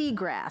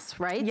seagrass,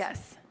 right?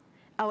 Yes.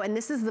 Oh, and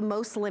this is the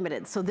most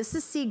limited. So this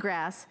is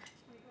seagrass.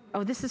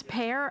 Oh, this is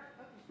pear.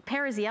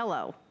 Pear is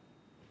yellow.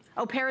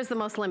 Oh, pear is the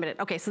most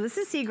limited. Okay, so this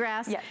is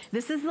seagrass. Yes.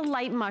 This is the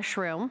light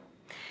mushroom.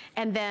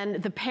 And then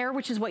the pear,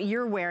 which is what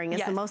you're wearing,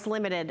 is the most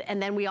limited. And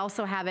then we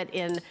also have it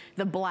in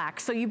the black.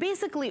 So you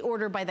basically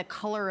order by the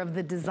color of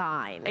the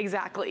design.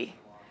 Exactly.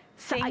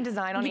 Same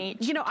design on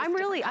each. You know,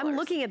 I'm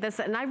looking at this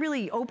and I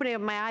really opening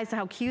up my eyes to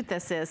how cute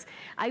this is.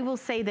 I will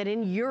say that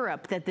in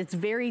Europe, that it's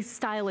very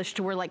stylish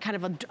to wear like kind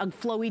of a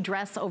flowy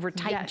dress over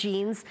tight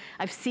jeans.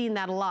 I've seen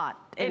that a lot.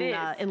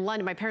 In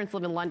London. My parents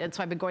live in London,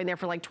 so I've been going there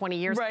for like 20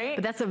 years. Right.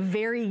 But that's a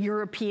very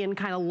European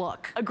kind of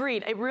look.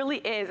 Agreed, it really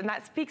is, and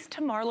that speaks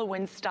to Marla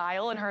Wynn's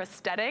style and her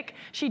aesthetic.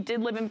 She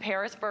did live in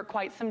Paris for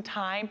quite some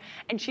time,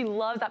 and she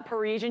loves that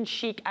Parisian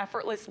chic,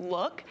 effortless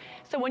look.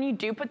 So when you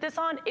do put this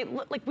on,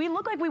 we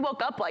look like we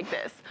woke up like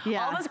this.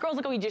 Yeah. All of us girls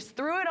look like we just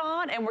threw it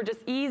on, and we're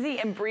just easy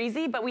and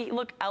breezy, but we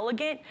look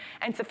elegant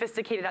and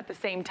sophisticated at the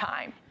same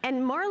time.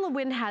 And Marla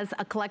Wynn has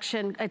a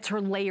collection, it's her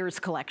layers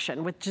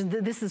collection, which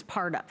this is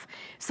part of.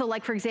 So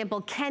like, for example,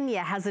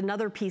 Kenya has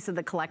another piece of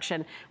the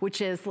collection,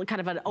 which is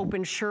kind of an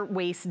open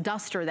shirtwaist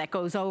duster that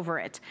goes over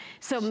it.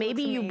 So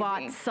maybe you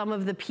bought some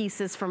of the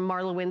pieces from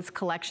Marla Wynn's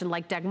collection,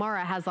 like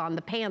Dagmara has on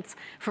the pants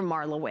from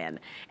Marla Wynn,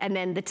 and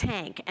then the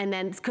tank, and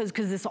then, because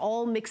this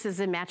all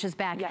mixes and matches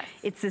back. Yes.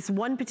 It's this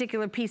one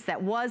particular piece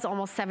that was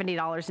almost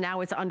 $70,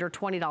 now it's under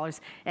 $20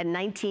 at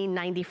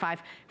 $19.95,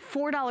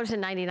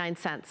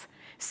 $4.99.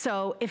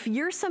 So if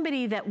you're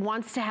somebody that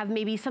wants to have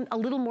maybe a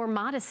little more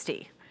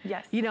modesty,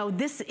 yes. You know,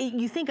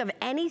 you think of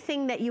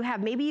anything that you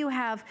have, maybe you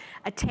have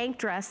a tank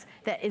dress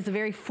that is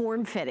very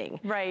form-fitting.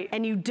 Right.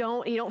 And you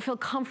don't feel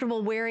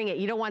comfortable wearing it.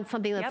 You don't want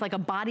something that's like a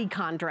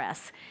bodycon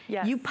dress.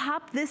 Yes. You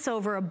pop this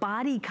over a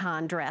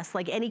bodycon dress,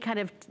 like any kind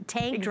of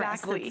tank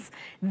dress.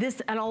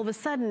 And all of a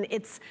sudden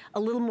it's a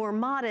little more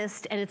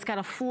modest and it's got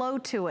a flow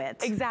to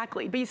it.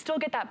 Exactly, but you still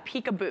get that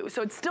peekaboo.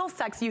 So it's still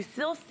sexy, you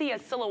still see a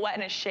silhouette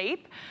and a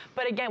shape,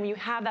 but again, you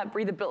have that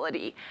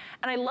breathability.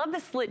 And I love the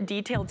slit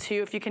detail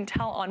too, if you can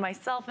tell on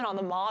myself and on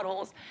the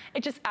models,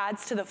 it just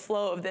adds to the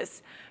flow of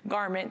this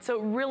garment. So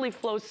it really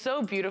flows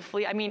so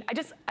beautifully. I mean,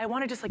 I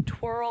want to just like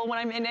twirl when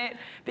I'm in it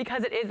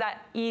because it is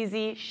that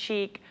easy,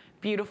 chic,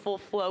 beautiful,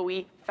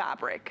 flowy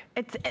fabric.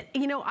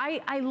 You know,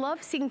 I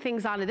love seeing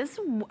things on it. This is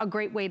a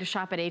great way to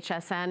shop at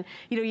HSN.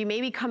 You know, you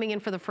may be coming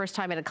in for the first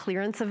time at a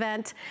clearance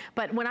event,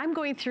 but when I'm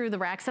going through the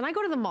racks and I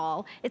go to the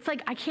mall, it's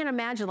like, I can't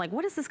imagine, like,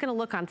 what is this gonna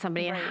look on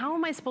somebody and how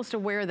am I supposed to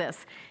wear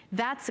this?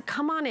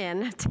 Come on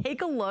in,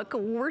 take a look.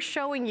 We're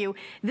showing you,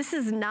 this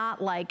is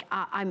not like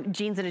I'm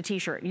jeans and a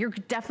t-shirt. You're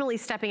definitely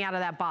stepping out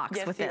of that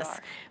box with this.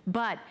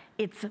 But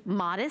it's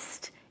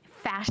modest,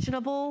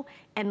 fashionable,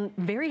 and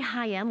very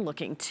high-end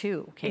looking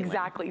too, Caitlin.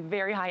 Exactly,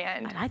 very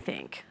high-end. I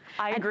think.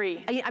 I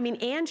agree. I mean,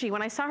 Angie,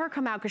 when I saw her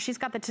come out, because she's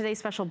got the Today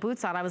Special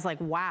boots on, I was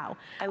like, wow.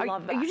 I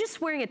love that. Are you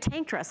just wearing a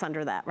tank dress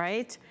under that,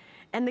 right?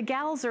 And the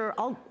gals are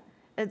all,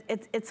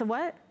 it's a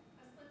what?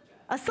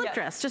 A slip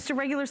dress, just a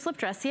regular slip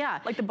dress, yeah.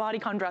 Like the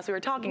bodycon dress we were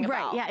talking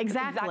about. Right, yeah,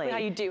 exactly. That's exactly how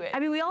you do it. I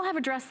mean, we all have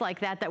a dress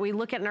like that we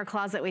look at in our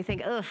closet and we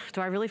think, ugh,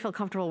 do I really feel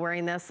comfortable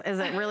wearing this? Is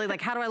it really,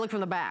 like, how do I look from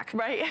the back?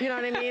 Right. You know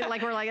what I mean?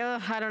 Like, we're like,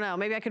 ugh, I don't know.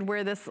 Maybe I could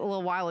wear this a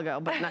little while ago,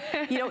 but not.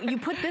 You know, you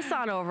put this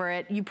on over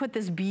it, you put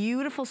this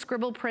beautiful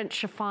scribble print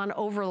chiffon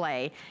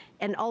overlay,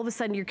 and all of a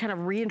sudden you're kind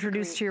of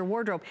reintroduced to your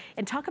wardrobe.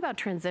 And talk about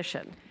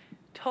transition.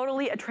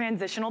 totally a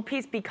transitional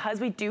piece because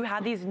we do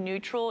have these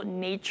neutral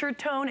nature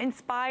tone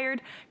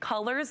inspired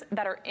colors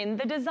that are in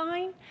the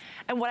design.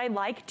 And what I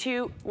like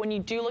too, when you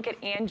do look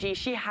at Angie,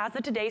 she has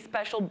a Today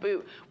Special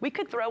boot. We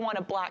could throw on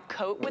a black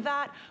coat with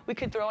that. We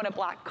could throw on a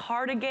black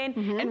cardigan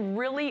and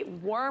really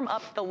warm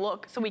up the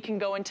look so we can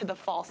go into the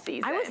fall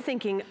season. I was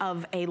thinking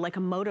of like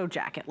a moto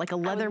jacket, like a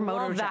leather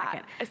moto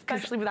jacket.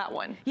 Especially with that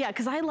one. Yeah,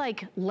 because I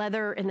like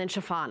leather and then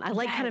chiffon. I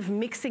like kind of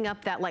mixing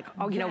up that like,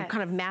 you know,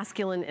 kind of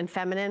masculine and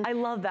feminine. I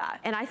love that.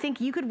 And I think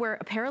you could wear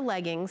a pair of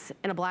leggings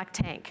and a black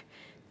tank,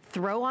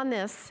 throw on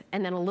this,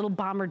 and then a little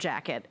bomber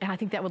jacket, and I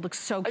think that would look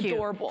so cute.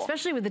 Adorable.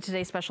 Especially with the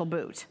Today Special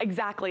boot.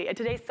 Exactly, a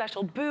Today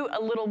Special boot,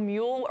 a little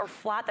mule or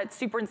flat that's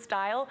super in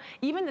style.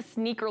 Even the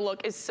sneaker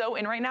look is so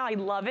in right now. I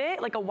love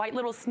it, like a white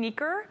little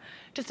sneaker,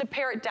 just to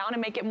pare it down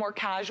and make it more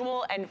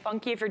casual and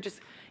funky if you're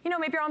just, you know,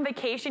 maybe you're on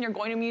vacation, you're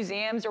going to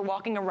museums, you're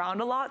walking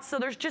around a lot, so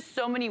there's just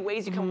so many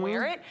ways you can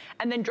wear it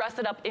and then dress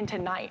it up into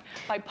night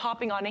by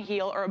popping on a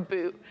heel or a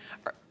boot.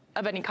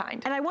 Of any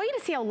kind. And I want you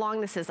to see how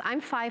long this is. I'm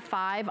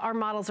 5'5", our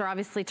models are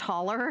obviously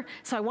taller,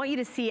 so I want you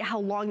to see how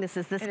long this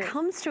is. This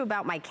comes to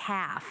about my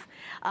calf.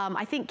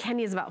 I think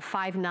Kenya's about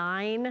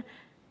 5'9",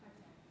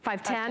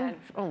 5'10".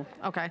 Oh,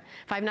 okay.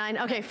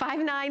 5'9". Okay,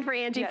 5'9" for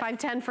Angie,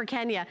 5'10" for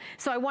Kenya.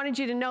 So I wanted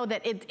you to know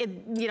that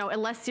you know,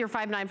 unless you're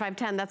 5'9",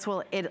 5'10", that's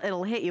what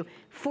it'll hit you.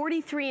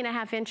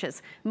 43.5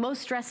 inches.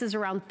 Most dresses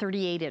around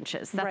 38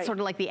 inches. That's sort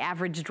of like the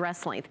average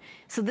dress length.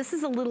 So this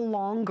is a little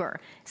longer.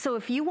 So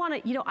if you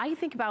want to, you know, I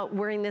think about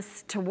wearing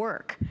this to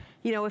work.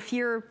 You know, if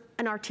you're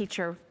an art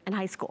teacher in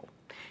high school,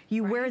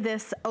 you wear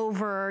this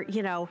over,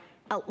 you know,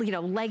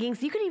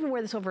 leggings. You could even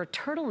wear this over a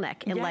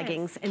turtleneck in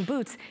leggings and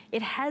boots.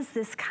 It has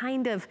this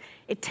kind of,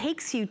 it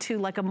takes you to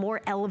like a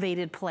more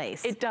elevated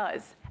place. It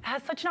does. It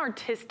has such an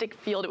artistic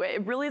feel to it.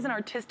 It really is an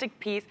artistic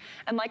piece.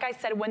 And like I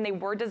said, when they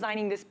were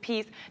designing this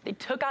piece, they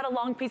took out a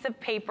long piece of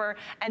paper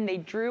and they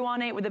drew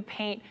on it with a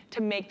paint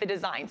to make the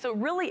design. So it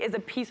really is a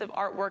piece of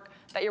artwork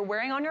that you're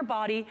wearing on your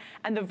body,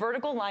 and the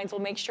vertical lines will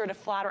make sure to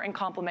flatter and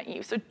complement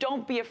you. So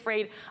don't be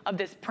afraid of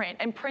this print.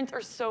 And prints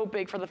are so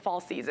big for the fall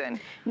season.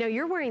 Now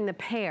you're wearing the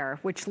pear,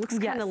 which looks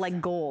kind of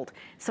like gold.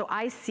 So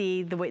I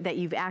see the way that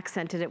you've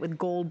accented it with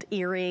gold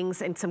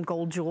earrings and some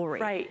gold jewelry.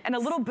 Right, and a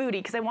little booty,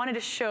 because I wanted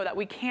to show that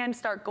we can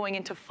start going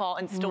into fall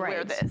and still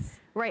wear this.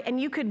 Right,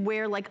 and you could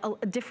wear like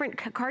different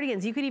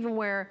cardigans. You could even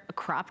wear a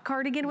cropped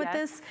cardigan with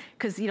this,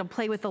 because, you know,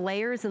 play with the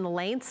layers and the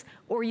lengths,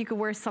 or you could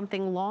wear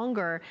something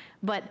longer.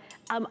 But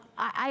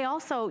I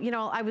also, you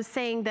know, I was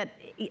saying that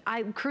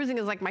cruising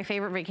is like my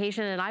favorite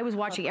vacation, and I was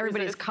watching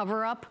everybody's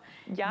cover up.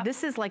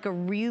 This is like a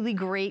really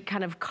great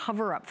kind of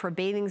cover up for a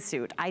bathing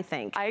suit, I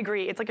think. I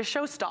agree, it's like a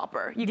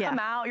showstopper. You come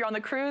out, you're on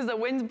the cruise, the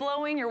wind's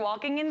blowing, you're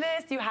walking in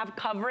this, you have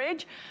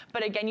coverage,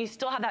 but again, you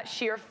still have that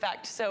sheer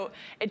effect. So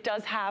it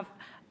does have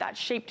that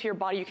shape to your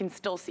body you can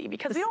still see,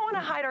 because we don't want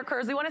to hide our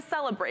curves, we want to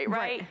celebrate,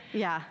 right?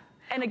 Yeah.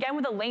 And again,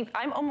 with the length,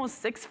 I'm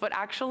almost 6 foot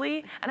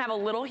actually, and have a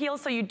little heel,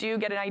 so you do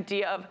get an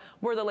idea of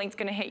where the length's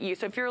gonna hit you.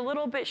 So if you're a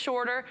little bit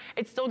shorter,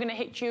 it's still gonna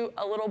hit you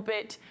a little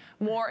bit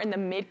more in the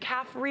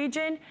mid-calf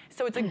region,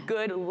 so it's a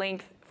good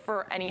length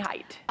for any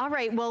height. All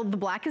right, well, the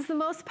black is the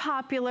most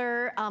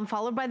popular,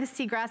 followed by the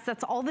seagrass.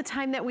 That's all the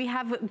time that we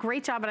have.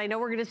 Great job, and I know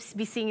we're gonna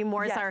be seeing you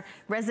more as our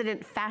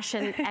resident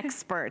fashion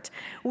expert.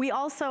 We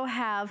also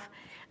have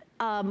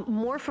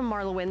more from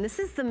Marla Wynn. This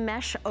is the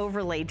mesh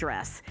overlay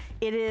dress.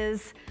 It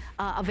is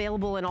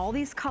available in all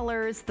these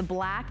colors: the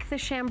black, the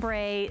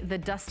chambray, the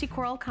dusty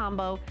coral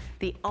combo,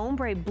 the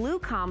ombre blue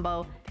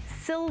combo,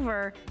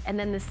 silver, and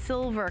then the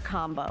silver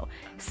combo.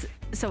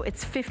 So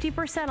it's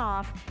 50%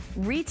 off,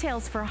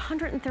 retails for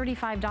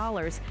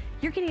 $135.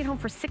 You're getting it home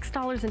for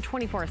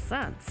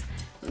 $6.24.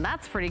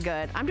 That's pretty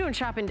good. I'm doing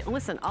shopping.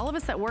 Listen, all of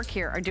us that work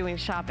here are doing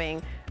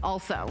shopping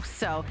also.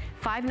 So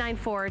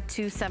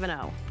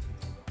 594-270.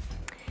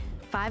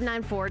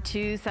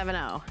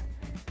 594-270.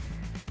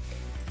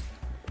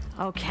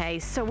 Okay,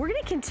 so we're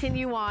gonna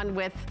continue on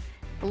with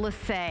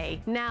Lissé.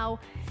 Now,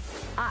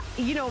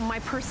 you know, my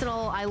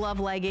personal, I love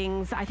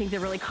leggings. I think they're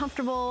really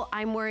comfortable.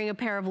 I'm wearing a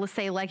pair of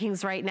Lissé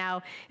leggings right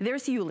now.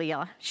 There's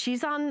Yulia.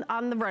 She's on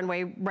the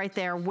runway right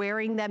there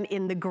wearing them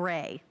in the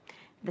gray.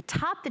 The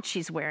top that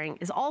she's wearing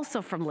is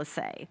also from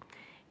Lissé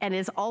and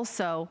is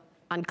also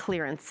on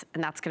clearance,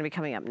 and that's gonna be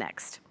coming up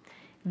next.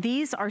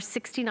 These are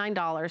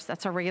 $69,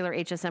 that's our regular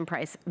HSN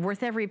price,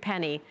 worth every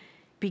penny,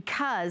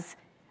 because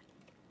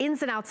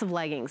ins and outs of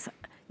leggings.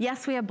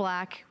 Yes, we have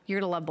black, you're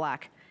gonna love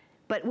black,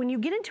 but when you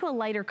get into a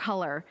lighter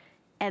color,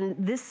 and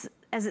this,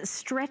 as it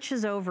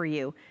stretches over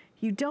you,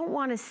 you don't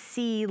wanna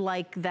see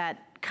like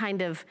that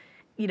kind of,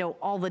 you know,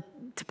 all the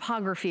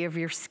topography of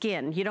your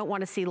skin. You don't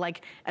want to see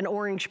like an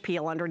orange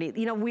peel underneath.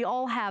 You know, we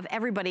all have,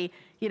 everybody,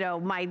 you know,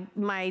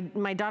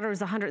 my daughter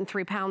is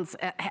 103 pounds,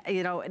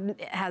 you know,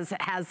 has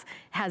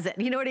it.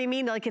 You know what I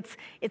mean? Like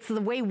it's the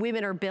way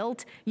women are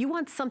built. You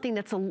want something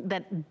that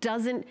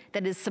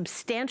is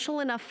substantial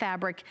enough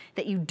fabric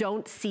that you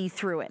don't see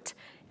through it.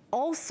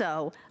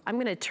 Also, I'm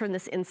going to turn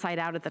this inside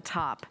out at the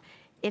top.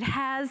 It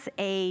has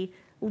a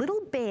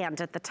little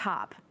band at the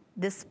top.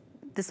 This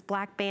this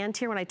black band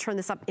here when I turn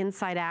this up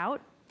inside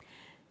out.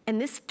 And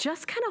this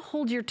just kind of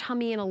holds your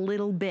tummy in a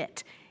little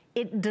bit.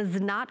 It does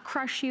not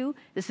crush you.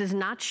 This is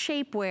not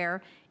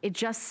shapewear. It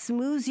just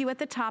smooths you at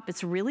the top.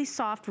 It's really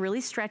soft,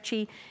 really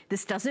stretchy.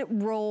 This doesn't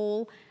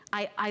roll.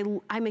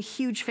 I'm a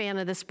huge fan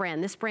of this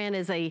brand. This brand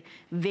is a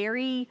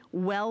very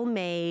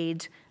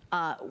well-made,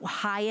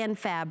 high-end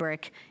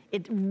fabric.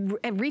 It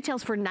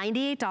retails for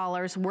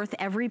 $98, worth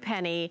every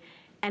penny,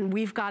 and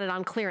we've got it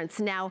on clearance.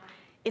 Now,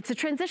 it's a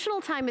transitional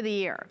time of the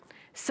year.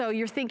 So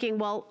you're thinking,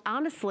 well,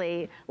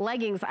 honestly,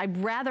 leggings, I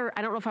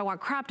don't know if I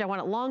want cropped, I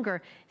want it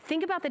longer.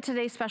 Think about the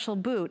Today Special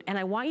boot, and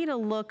I want you to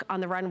look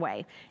on the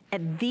runway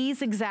at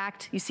these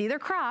exact, you see they're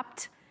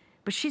cropped,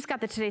 but she's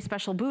got the Today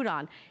Special boot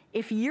on.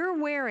 If you're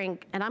wearing,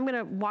 and I'm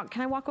gonna walk,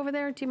 can I walk over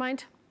there, do you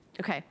mind?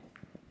 Okay.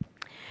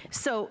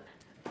 So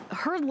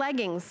her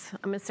leggings,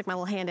 I'm gonna stick my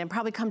little hand in,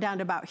 probably come down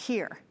to about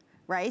here,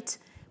 right?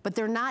 But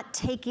they're not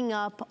taking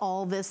up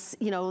all this,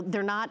 you know,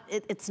 they're not,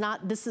 it's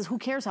not, this is, who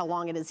cares how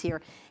long it is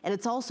here? And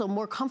it's also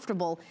more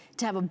comfortable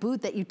to have a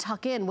boot that you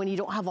tuck in when you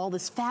don't have all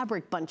this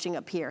fabric bunching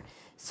up here.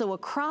 So a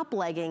crop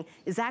legging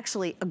is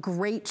actually a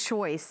great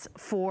choice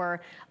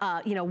for,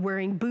 you know,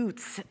 wearing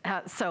boots.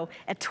 So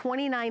at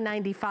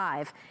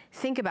 $29.95,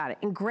 think about it.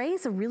 And gray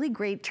is a really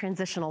great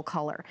transitional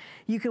color.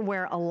 You can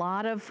wear a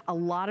lot of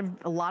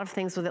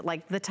things with it,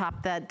 like the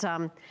top that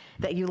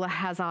that Eula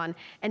has on.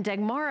 And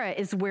Dagmara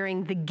is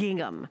wearing the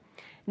gingham.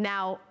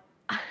 Now,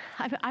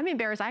 I'm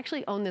embarrassed. I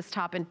actually own this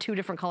top in 2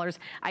 different colors.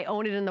 I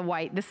own it in the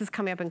white. This is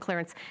coming up in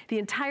clearance. The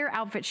entire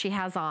outfit she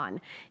has on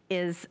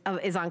is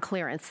on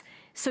clearance.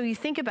 So you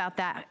think about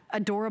that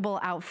adorable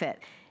outfit.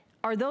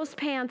 Are those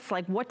pants,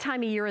 like what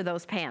time of year are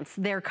those pants?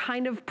 They're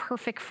kind of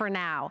perfect for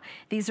now.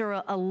 These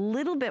are a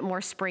little bit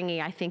more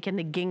springy, I think, in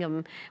the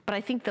gingham, but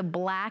I think the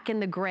black and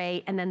the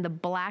gray and then the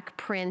black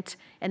print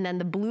and then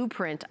the blue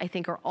print, I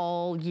think, are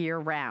all year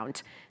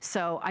round.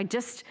 So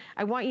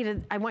I want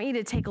you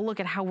to take a look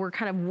at how we're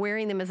kind of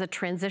wearing them as a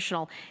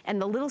transitional.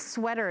 And the little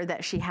sweater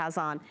that she has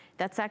on,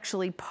 that's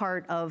actually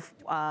part of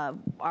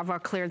our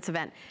clearance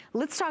event.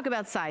 Let's talk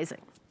about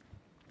sizing.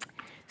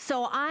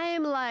 So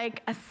I'm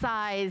like a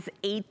size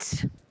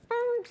 8,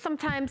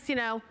 sometimes, you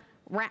know,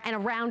 and a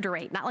rounder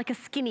 8, not like a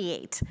skinny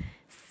 8.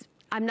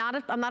 I'm not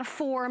a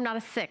 4, I'm not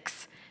a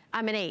 6,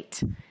 I'm an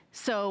 8.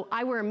 So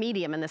I wear a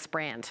medium in this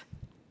brand.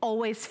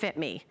 Always fit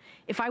me.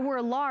 If I were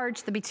a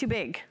large, they'd be too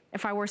big.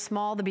 If I were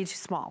small, they'd be too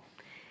small.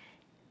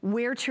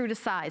 Wear true to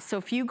size. So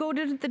if you go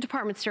to the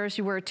department stores,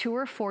 you wear a 2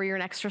 or a 4, you're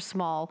an extra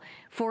small.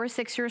 4 or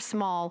 6, you're a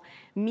small.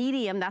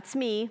 Medium, that's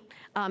me,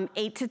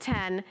 8 to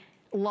 10.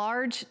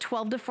 Large,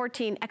 12 to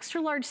 14,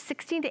 extra large,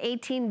 16 to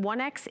 18,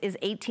 1X is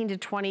 18 to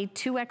 20,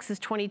 2X is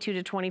 22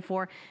 to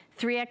 24,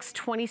 3X,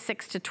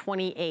 26 to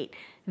 28.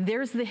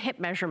 There's the hip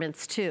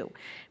measurements too.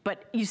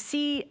 But you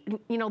see,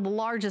 you know, the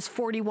large is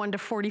 41 to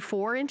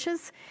 44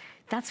 inches.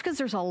 That's because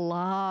there's a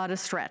lot of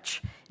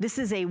stretch. This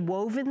is a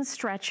woven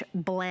stretch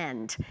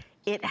blend.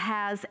 It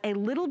has a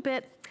little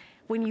bit,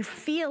 when you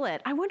feel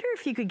it, I wonder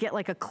if you could get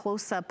like a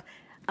close-up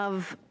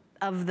of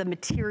the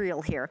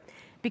material here.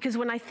 Because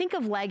when I think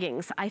of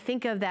leggings, I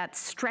think of that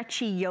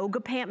stretchy yoga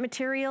pant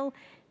material.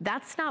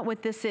 That's not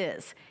what this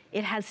is.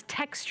 It has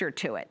texture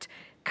to it.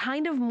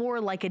 Kind of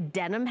more like a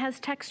denim has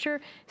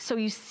texture, so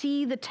you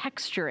see the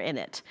texture in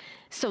it.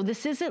 So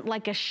this isn't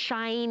like a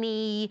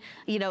shiny,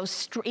 you know,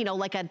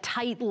 like a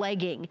tight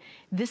legging.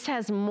 This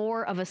has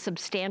more of a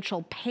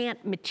substantial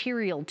pant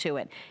material to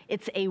it.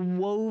 It's a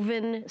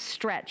woven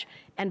stretch.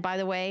 And by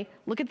the way,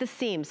 look at the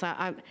seams.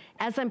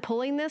 As I'm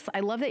pulling this, I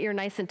love that you're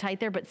nice and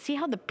tight there, but see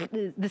how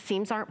the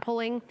seams aren't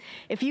pulling?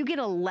 If you get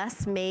a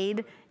less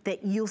made,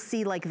 that you'll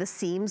see like the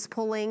seams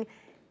pulling.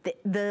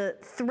 The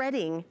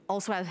threading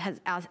also has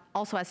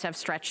to have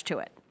stretch to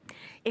it.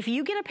 If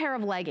you get a pair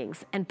of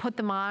leggings and put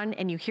them on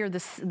and you hear the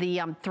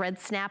thread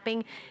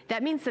snapping,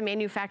 that means the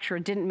manufacturer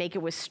didn't make it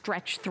with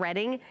stretch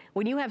threading.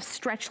 When you have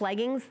stretch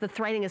leggings, the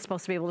threading is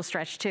supposed to be able to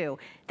stretch too.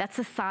 That's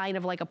a sign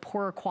of like a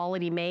poorer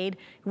quality made.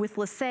 With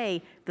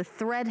Lissé, the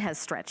thread has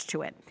stretch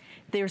to it.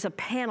 There's a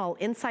panel,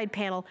 inside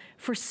panel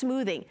for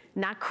smoothing,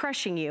 not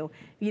crushing you.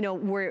 You know,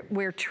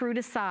 we're true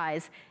to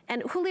size.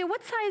 And Julia,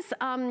 what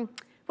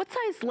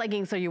size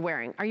leggings are you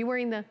wearing? Are you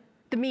wearing the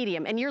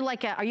medium? And you're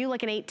like are you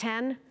like an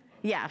 8'10"?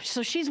 Yeah,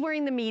 so she's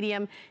wearing the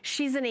medium.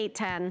 She's an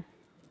 8'10".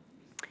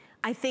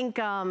 I think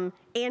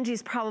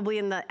Angie's probably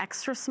in the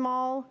extra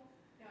small.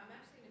 No, I'm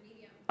actually in the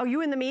medium. Oh,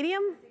 you in the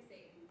medium? 6'8".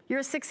 You're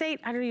a 6'8"?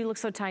 I don't know, you look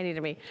so tiny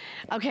to me.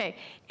 Okay,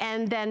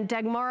 and then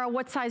Dagmara,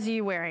 what size are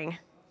you wearing?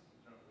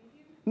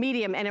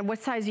 Medium, and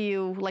what size are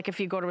you, like if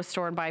you go to a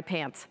store and buy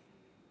pants?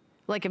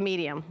 Like a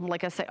medium,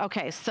 like a,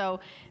 okay, so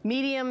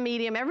medium,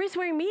 everybody's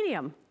wearing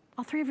medium.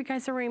 All 3 of you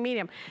guys are wearing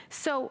medium.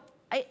 So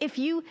if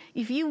you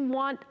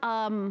want,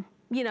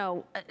 you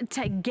know,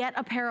 to get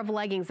a pair of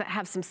leggings that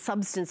have some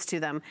substance to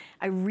them,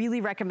 I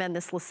really recommend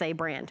this Lissé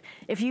brand.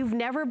 If you've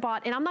never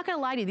bought, and I'm not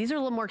gonna lie to you, these are a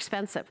little more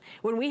expensive.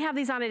 When we have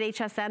these on at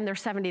HSN, they're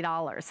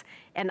 $70.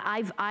 And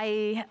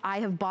I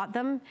have bought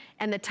them,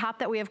 and the top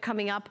that we have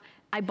coming up,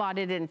 I bought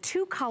it in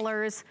 2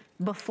 colors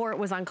before it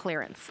was on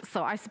clearance.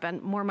 So I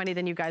spent more money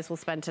than you guys will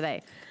spend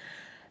today.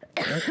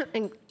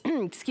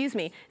 Excuse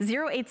me,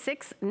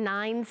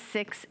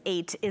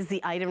 086968 is the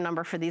item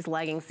number for these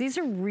leggings. These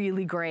are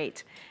really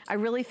great. I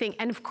really think,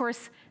 and of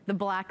course, the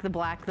black, the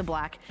black,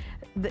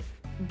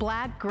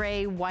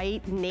 gray,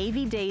 white,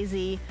 navy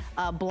daisy,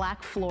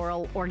 black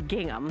floral, or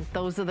gingham.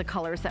 Those are the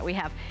colors that we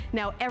have.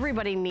 Now,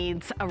 everybody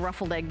needs a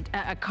ruffled edge,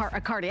 a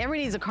cardigan.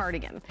 Everybody needs a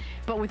cardigan.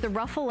 But with the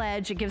ruffle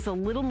edge, it gives a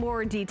little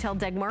more detail.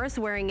 Dagmara's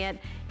wearing it.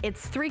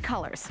 It's 3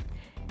 colors.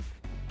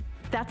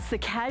 That's the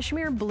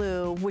cashmere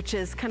blue, which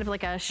is kind of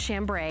like a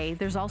chambray.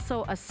 There's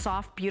also a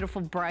soft,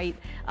 beautiful, bright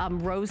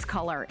rose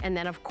color. And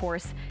then, of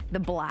course, the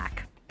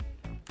black.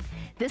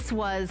 This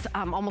was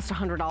almost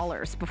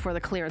 $100 before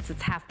the clearance.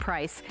 It's half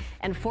price.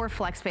 And for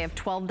FlexPay of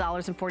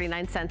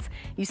 $12.49.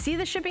 You see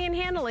the shipping and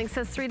handling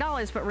says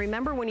 $3, but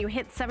remember when you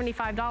hit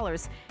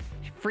 $75,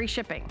 free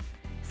shipping.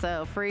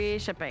 So free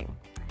shipping.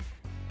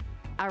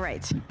 All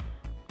right.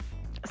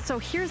 So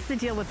here's the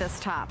deal with this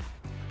top.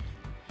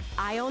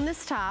 I own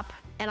this top,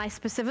 and I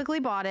specifically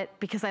bought it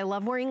because I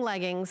love wearing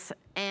leggings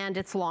and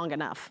it's long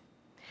enough.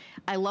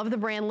 I love the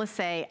brand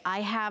Lissay.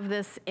 I have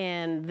this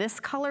in this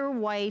color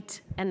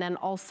white and then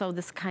also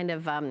this kind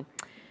of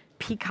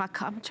peacock.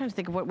 I'm trying to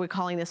think of what we're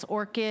calling this,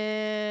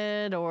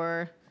 orchid,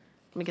 or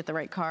let me get the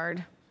right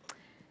card.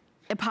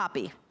 A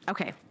poppy.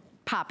 Okay,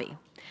 poppy.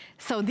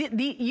 So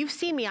you've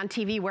seen me on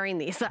TV wearing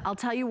these. I'll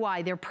tell you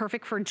why. They're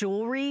perfect for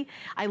jewelry.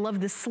 I love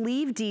the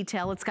sleeve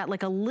detail. It's got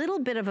like a little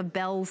bit of a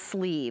bell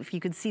sleeve. You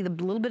can see the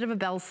little bit of a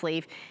bell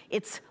sleeve.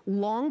 It's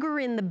longer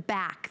in the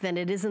back than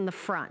it is in the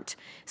front.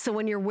 So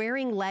when you're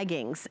wearing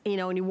leggings, you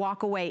know, and you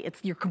walk away,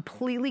 you're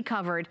completely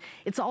covered.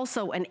 It's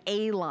also an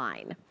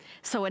A-line.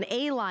 So an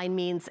A-line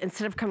means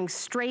instead of coming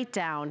straight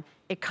down,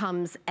 it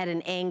comes at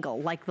an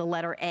angle, like the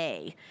letter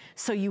A.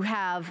 So you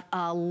have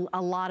a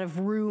lot of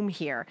room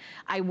here.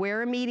 I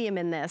wear a medium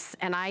in this,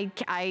 and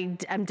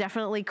I'm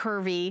definitely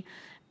curvy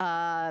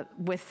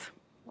with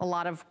a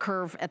lot of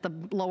curve at the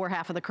lower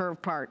half of the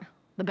curve part,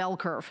 the bell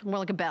curve, more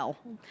like a bell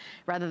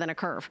rather than a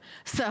curve.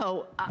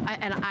 So,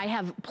 and I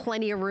have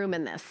plenty of room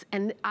in this,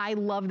 and I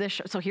love this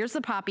shirt. So here's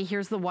the poppy,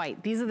 here's the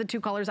white. These are the 2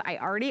 colors I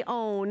already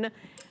own.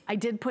 I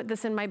did put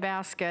this in my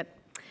basket.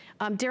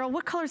 Daryl,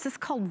 what color is this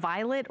called?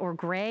 Violet or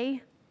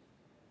gray?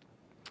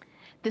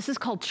 This is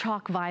called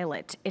chalk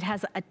violet. It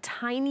has a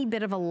tiny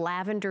bit of a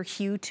lavender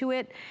hue to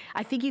it.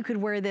 I think you could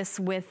wear this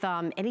with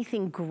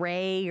anything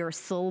gray or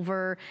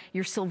silver.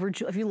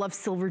 If you love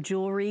silver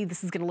jewelry,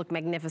 this is gonna look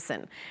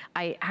magnificent.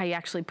 I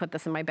actually put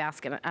this in my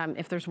basket.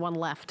 If there's one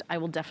left, I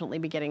will definitely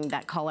be getting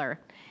that color.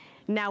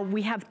 Now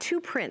we have 2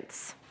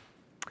 prints.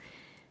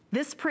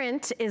 This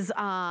print is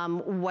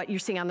what you're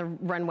seeing on the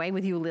runway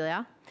with you,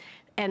 Leah.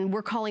 And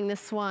we're calling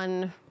this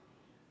one,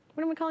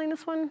 what are we calling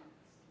this one?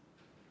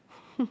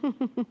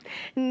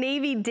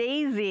 Navy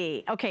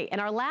Daisy. Okay, and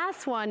our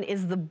last one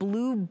is the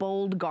Blue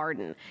Bold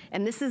Garden.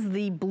 And this is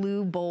the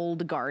Blue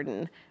Bold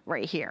Garden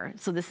right here.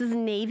 So this is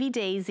Navy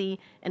Daisy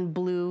and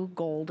Blue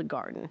Gold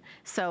Garden.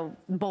 So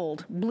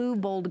bold, Blue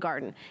Bold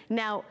Garden.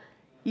 Now,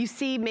 you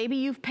see, maybe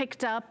you've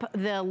picked up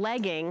the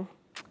legging.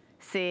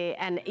 See,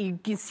 and you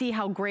can see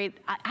how great,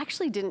 I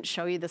actually didn't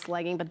show you this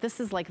legging, but this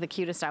is like the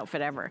cutest outfit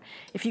ever.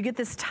 If you get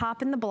this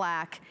top in the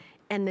black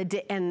and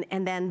then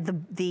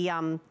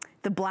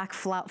the black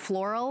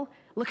floral,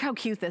 look how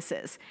cute this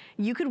is.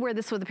 You could wear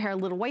this with a pair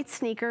of little white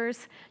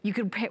sneakers. You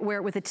could wear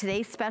it with a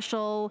Today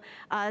Special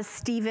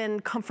Steven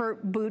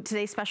Comfort boot,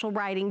 Today Special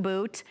riding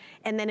boot,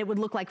 and then it would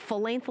look like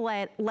full-length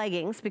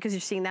leggings because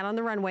you're seeing that on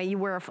the runway. You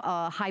wear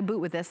a high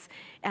boot with this,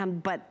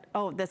 but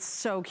oh, that's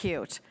so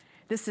cute.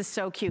 This is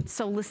so cute.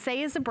 So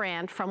Lissay is a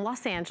brand from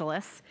Los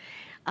Angeles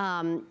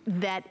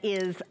that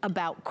is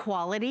about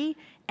quality,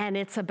 and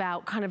it's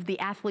about kind of the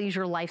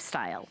athleisure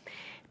lifestyle.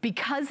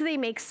 Because they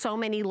make so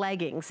many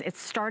leggings, it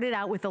started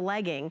out with a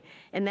legging,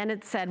 and then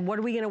it said, what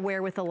are we gonna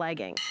wear with a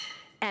legging?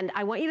 And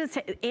I want you to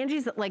say,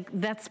 Angie's like,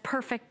 that's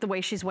perfect the way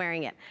she's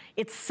wearing it.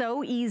 It's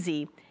so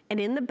easy, and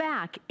in the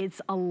back,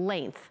 it's a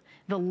length.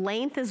 The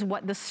length is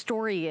what the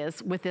story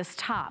is with this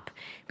top.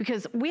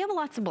 Because we have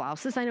lots of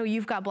blouses. I know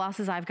you've got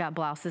blouses, I've got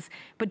blouses.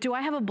 But do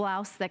I have a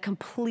blouse that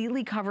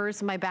completely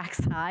covers my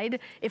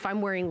backside if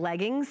I'm wearing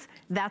leggings?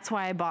 That's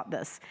why I bought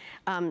this.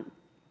 I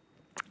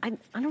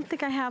don't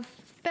think I have,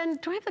 Ben,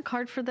 do I have the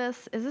card for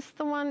this? Is this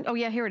the one? Oh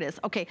yeah, here it is.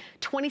 Okay,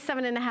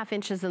 27.5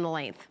 inches in the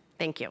length.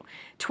 Thank you.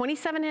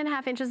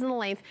 27.5 inches in the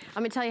length.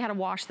 I'm gonna tell you how to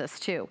wash this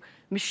too.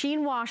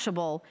 Machine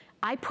washable.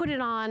 I put it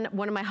on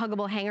one of my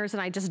huggable hangers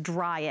and I just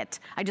dry it.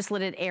 I just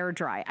let it air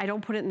dry. I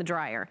don't put it in the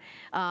dryer.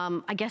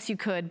 I guess you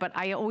could, but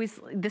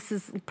this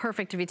is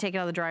perfect if you take it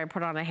out of the dryer and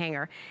put it on a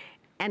hanger.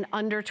 And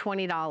under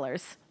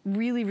 $20.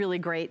 Really, really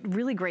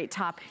great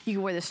top. You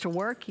can wear this to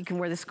work. You can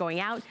wear this going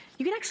out.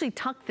 You can actually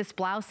tuck this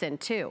blouse in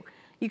too.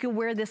 You can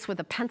wear this with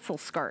a pencil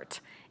skirt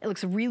It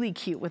looks really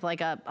cute with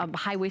like a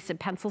high-waisted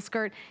pencil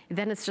skirt.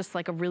 Then it's just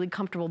like a really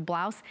comfortable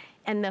blouse.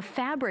 And the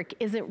fabric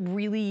isn't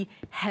really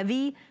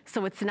heavy,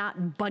 so it's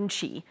not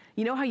bunchy.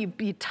 You know how you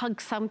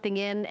tug something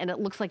in and it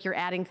looks like you're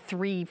adding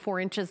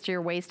 3-4 inches to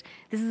your waist?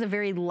 This is a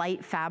very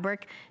light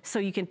fabric, so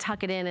you can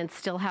tuck it in and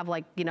still have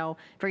like, you know,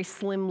 very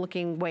slim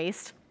looking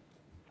waist.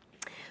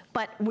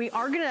 But we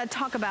are gonna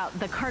talk about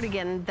the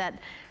cardigan that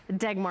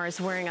Dagmar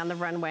is wearing on the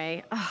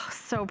runway. Oh,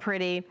 so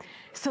pretty.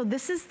 So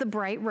this is the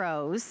bright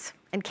rose,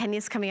 and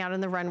Kenya's coming out on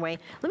the runway.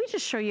 Let me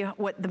just show you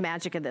what the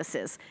magic of this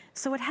is.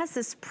 So it has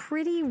this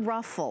pretty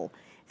ruffle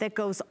that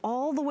goes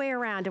all the way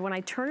around, and when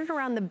I turn it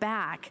around the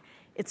back,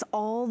 it's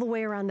all the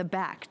way around the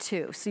back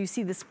too. So you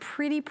see this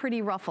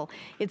pretty ruffle.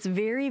 It's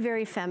very,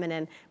 very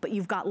feminine, but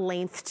you've got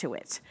length to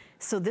it.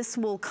 So this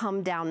will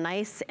come down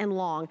nice and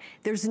long.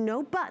 There's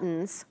no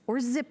buttons or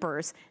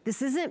zippers.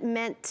 This isn't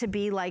meant to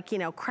be like, you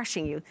know,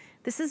 crushing you.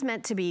 This is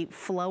meant to be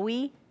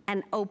flowy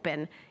and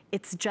open.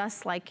 It's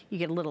just like you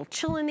get a little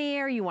chill in the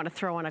air, you wanna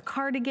throw on a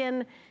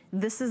cardigan.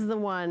 This is the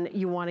one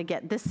you wanna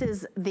get. This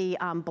is the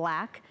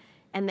black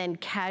and then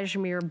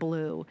cashmere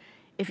blue.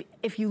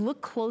 If you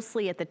look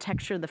closely at the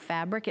texture of the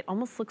fabric, it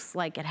almost looks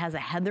like it has a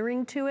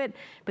heathering to it,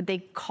 but they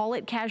call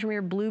it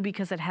cashmere blue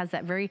because it has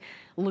that very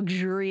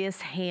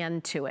luxurious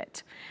hand to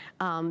it.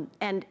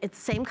 And it's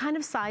same kind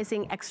of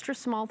sizing, extra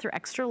small through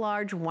extra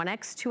large,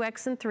 1X,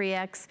 2X, and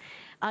 3X.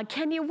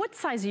 Kenya, what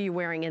size are you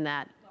wearing in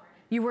that? Large.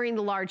 You're wearing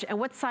the large, and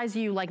what size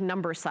are you, like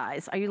number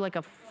size? Are you like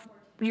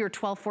you're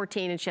 12,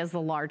 14, and she has the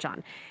large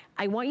on.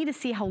 I want you to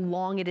see how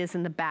long it is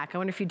in the back. I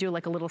wonder if you do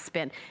like a little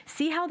spin.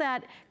 See how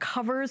that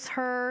covers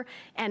her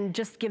and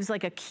just gives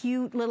like a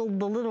cute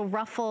little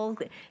ruffle,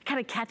 kind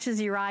of catches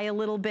your eye a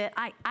little bit.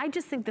 I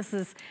just think this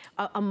is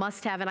a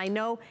must-have, and I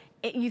know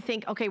you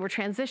think, okay, we're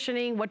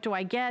transitioning, what do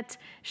I get?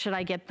 Should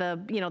I get the,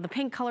 you know, the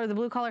pink color, the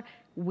blue color?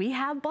 We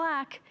have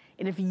black,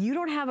 and if you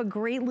don't have a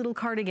great little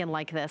cardigan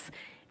like this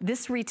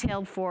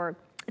retailed for,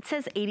 it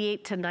says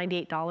 $88 to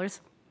 $98,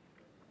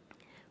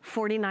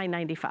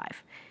 $49.95.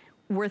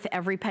 Worth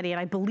every penny, and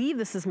I believe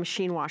this is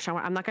machine wash.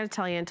 I'm not gonna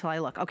tell you until I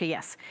look. Okay,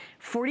 yes,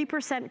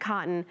 40%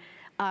 cotton,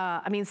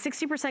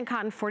 60%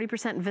 cotton,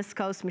 40%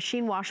 viscose,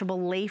 machine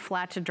washable, lay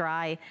flat to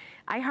dry.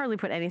 I hardly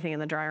put anything in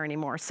the dryer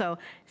anymore, so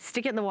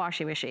stick it in the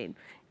washing machine.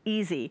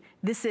 Easy.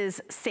 This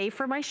is safe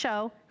for my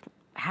show.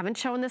 Haven't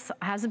shown this,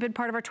 hasn't been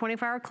part of our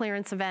 24-hour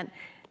clearance event.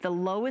 The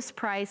lowest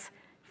price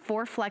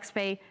for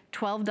FlexPay,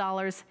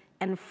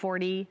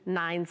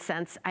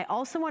 $12.49. I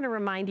also want to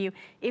remind you,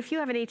 if you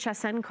have an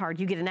HSN card,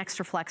 you get an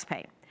extra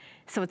FlexPay.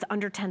 So it's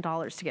under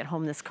 $10 to get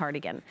home this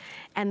cardigan.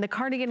 And the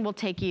cardigan will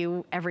take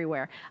you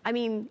everywhere. I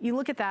mean, you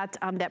look at that,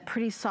 that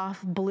pretty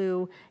soft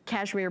blue,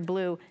 cashmere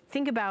blue.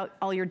 Think about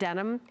all your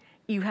denim.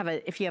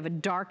 If you have a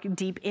dark,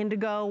 deep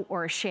indigo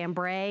or a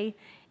chambray,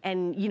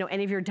 and you know,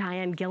 any of your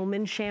Diane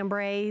Gilman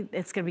chambray,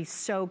 it's gonna be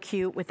so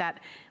cute with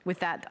that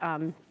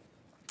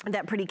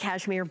pretty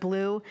cashmere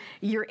blue.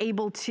 You're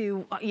able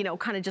to, you know,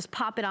 kind of just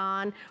pop it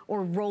on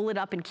or roll it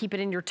up and keep it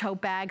in your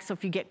tote bag. So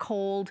if you get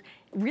cold,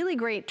 really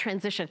great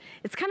transition.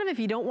 It's kind of if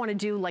you don't want to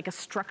do like a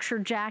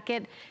structured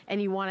jacket and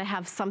you want to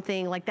have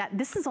something like that.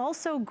 This is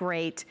also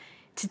great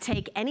to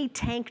take any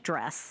tank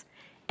dress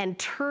and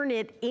turn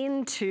it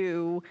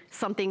into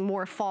something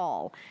more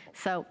fall.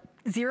 So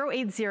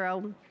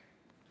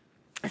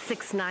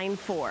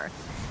 080694.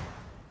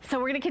 So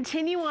we're gonna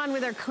continue on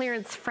with our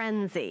clearance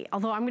frenzy,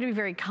 although I'm gonna be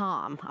very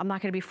calm. I'm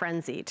not gonna be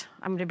frenzied.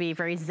 I'm gonna be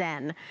very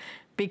zen,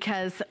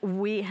 because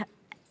we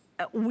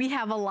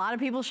have a lot of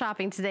people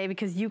shopping today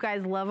because you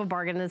guys love a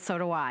bargain and so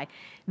do I.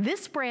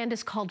 This brand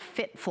is called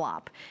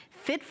FitFlop.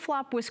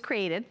 FitFlop was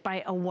created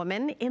by a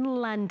woman in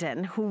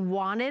London who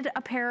wanted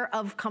a pair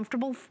of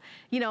comfortable,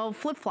 you know,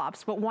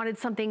 flip-flops, but wanted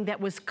something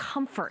that was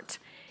comfort.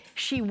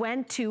 She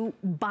went to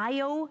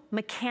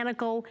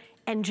biomechanical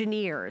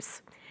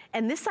engineers.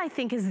 And this, I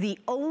think, is the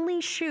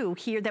only shoe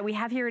here that we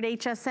have here at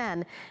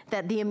HSN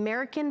that the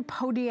American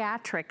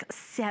Podiatric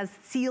has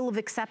seal of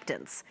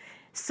acceptance.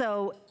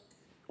 So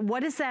what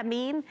does that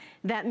mean?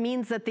 That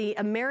means that the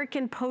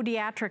American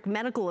Podiatric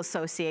Medical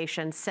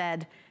Association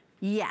said,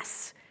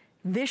 yes,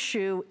 this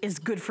shoe is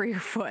good for your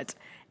foot.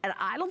 And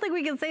I don't think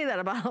we can say that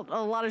about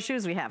a lot of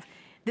shoes we have.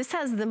 This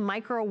has the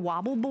micro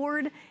wobble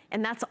board,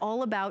 and that's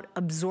all about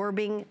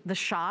absorbing the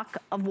shock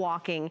of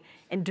walking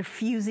and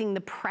diffusing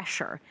the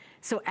pressure.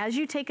 So as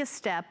you take a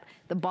step,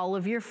 the ball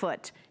of your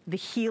foot, the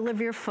heel of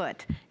your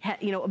foot,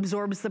 you know,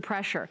 absorbs the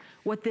pressure.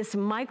 What this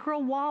micro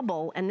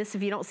wobble, and this,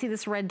 if you don't see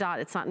this red dot,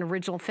 it's not an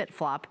original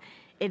FitFlop,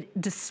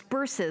 it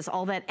disperses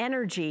all that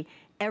energy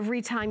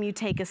every time you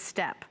take a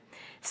step.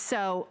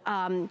 So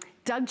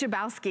Doug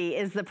Jabowski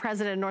is the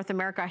president of North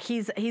America.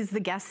 He's the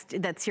guest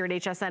that's here at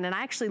HSN, and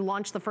I actually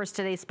launched the First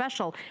Today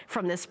special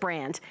from this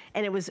brand,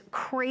 and it was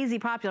crazy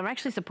popular. I'm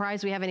actually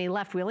surprised we have any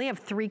left. We only have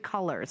 3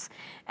 colors.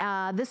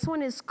 This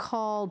one is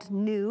called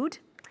Nude.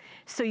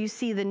 So you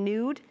see the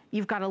nude,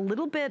 you've got a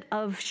little bit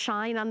of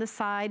shine on the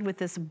side with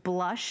this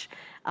blush,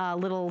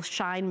 little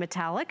shine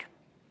metallic.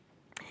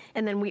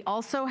 And then we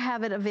also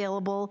have it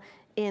available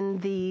in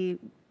the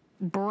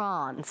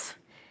bronze.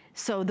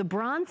 So the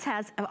bronze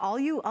has, all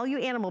you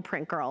animal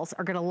print girls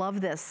are gonna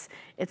love this.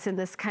 It's in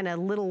this kind of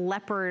little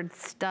leopard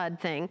stud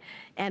thing.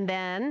 And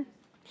then,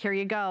 here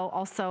you go,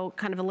 also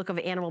kind of a look of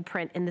animal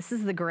print, and this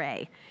is the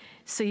gray.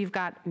 So you've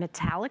got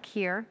metallic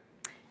here,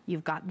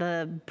 you've got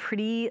the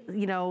pretty,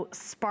 you know,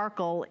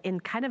 sparkle in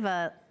kind of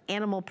a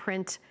animal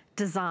print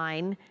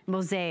design,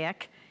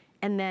 mosaic,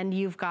 and then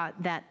you've got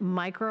that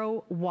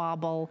micro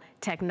wobble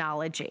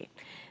technology.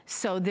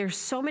 So there's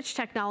so much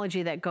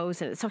technology that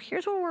goes in it. So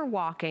here's where we're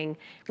walking.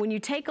 When you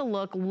take a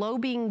look, low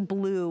being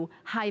blue,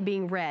 high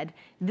being red,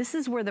 this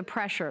is where the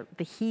pressure,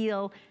 the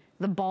heel,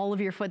 the ball of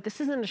your foot, this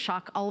isn't a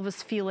shock, all of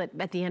us feel it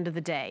at the end of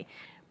the day.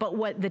 But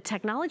what the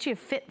technology of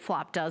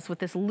FitFlop does with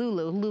this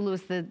Lulu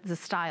is the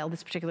style,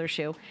 this particular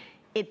shoe,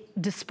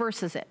 it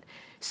disperses it.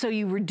 So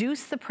you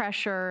reduce the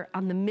pressure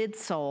on the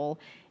midsole,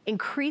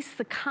 increase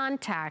the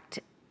contact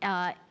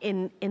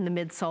in the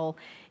midsole,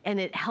 and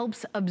it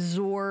helps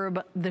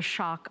absorb the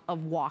shock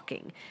of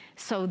walking.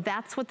 So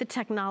that's what the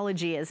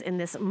technology is in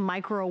this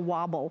micro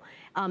wobble.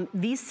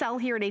 These sell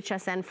here at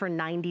HSN for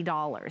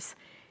 $90.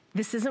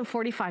 This isn't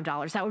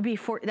 $45. That would be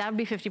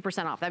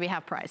 50% off. That'd be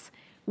half price.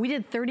 We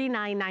did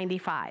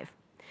 $39.95.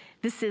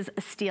 This is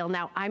a steal.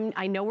 Now,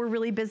 I know we're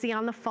really busy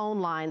on the phone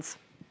lines.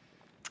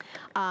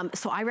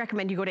 So I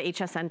recommend you go to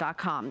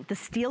hsn.com. The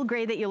steel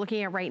gray that you're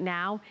looking at right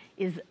now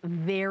is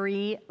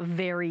very,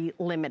 very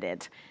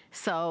limited.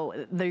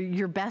 So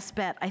your best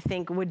bet, I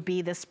think, would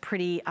be this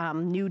pretty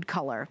nude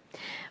color.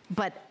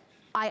 But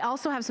I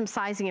also have some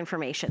sizing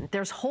information.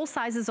 There's whole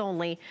sizes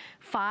only,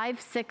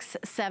 5, 6,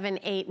 7,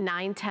 8,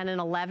 9, 10,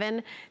 and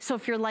 11. So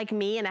if you're like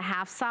me in a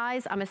half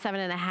size, I'm a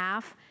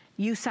 7.5.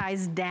 You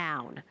size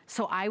down.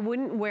 So I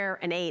wouldn't wear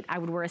an 8, I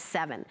would wear a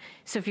 7.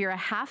 So if you're a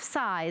half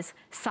size,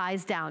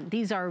 size down.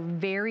 These are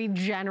very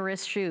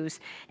generous shoes.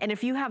 And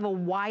if you have a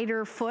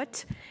wider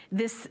foot,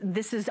 this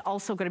is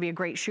also gonna be a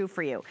great shoe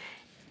for you.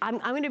 I'm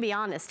gonna be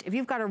honest, if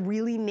you've got a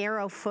really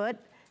narrow foot,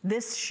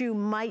 this shoe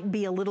might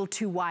be a little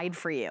too wide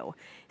for you.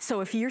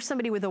 So if you're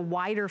somebody with a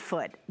wider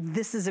foot,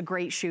 this is a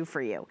great shoe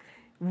for you.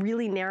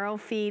 Really narrow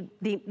feet,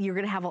 you're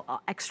gonna have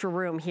extra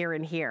room here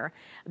and here.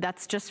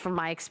 That's just from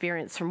my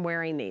experience from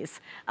wearing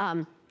these.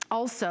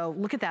 Also,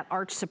 look at that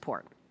arch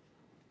support.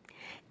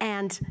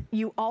 And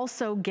you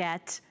also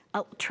get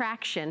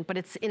traction, but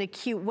it's in a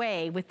cute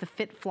way with the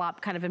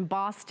FitFlop kind of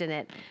embossed in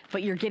it,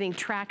 but you're getting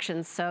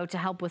traction, so to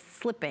help with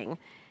slipping.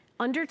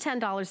 Under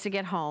 $10 to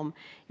get home.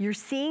 You're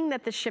seeing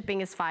that the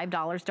shipping is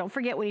 $5. Don't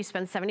forget, when you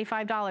spend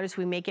 $75,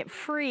 we make it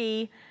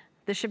free,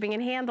 the shipping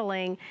and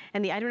handling,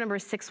 and the item number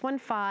is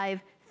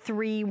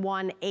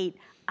 615318.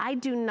 I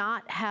do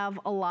not have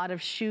a lot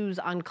of shoes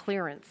on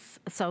clearance.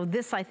 So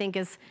this, I think,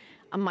 is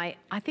I'm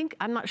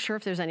not sure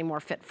if there's any more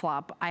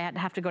FitFlop. I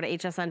have to go to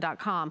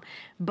hsn.com,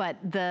 but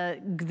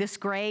this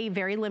gray,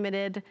 very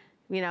limited,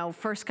 you know,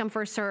 first come,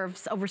 first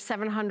serve, over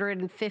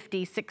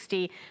 750,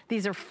 60.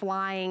 These are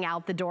flying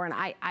out the door. And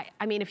I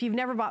mean, if you've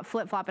never bought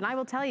FitFlop, and I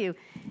will tell you,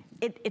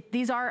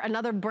 these are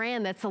another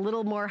brand that's a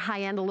little more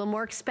high-end, a little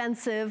more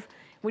expensive.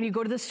 When you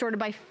go to the store to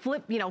buy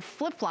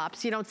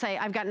flip-flops, you don't say,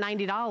 I've got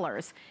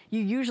 $90.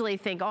 You usually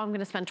think, oh, I'm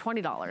gonna spend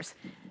 $20.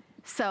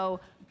 So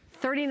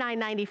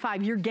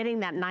 $39.95, you're getting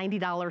that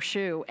 $90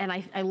 shoe. And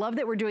I love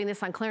that we're doing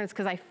this on clearance,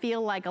 because I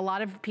feel like a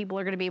lot of people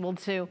are gonna be able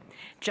to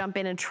jump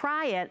in and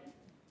try it,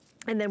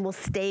 and then we'll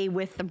stay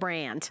with the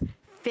brand.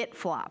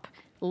 FitFlop,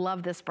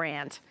 love this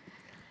brand.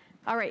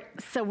 All right,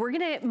 so we're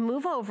gonna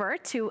move over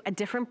to a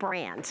different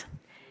brand.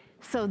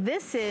 So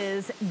this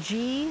is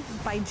G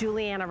by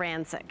Juliana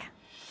Rancic.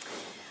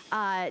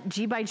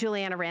 G by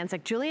Juliana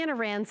Rancic. Juliana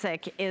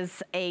Rancic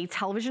is a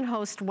television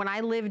host. When I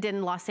lived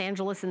in Los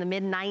Angeles in the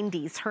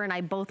mid-90s, her and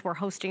I both were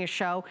hosting a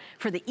show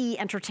for the E!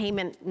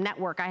 Entertainment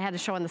Network. I had a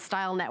show on the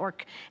Style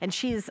Network, and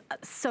she's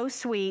so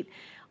sweet.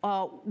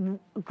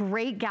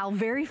 Great gal,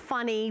 very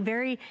funny,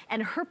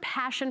 and her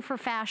passion for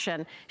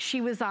fashion.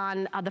 She was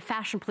on the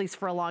Fashion Police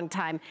for a long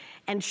time,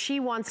 and she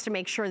wants to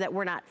make sure that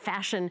we're not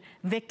fashion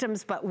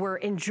victims, but we're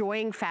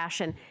enjoying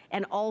fashion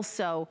and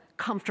also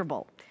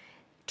comfortable.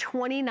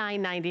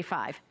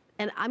 $29.95.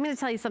 And I'm gonna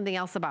tell you something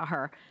else about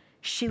her.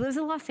 She lives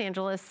in Los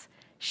Angeles.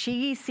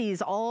 She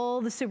sees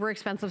all the super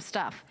expensive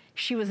stuff.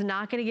 She was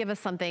not gonna give us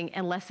something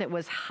unless it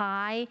was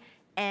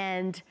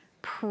high-end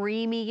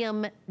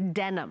premium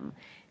denim.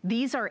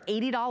 These are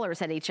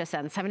 $80 at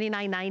HSN,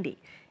 $79.90,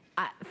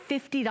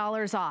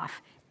 $50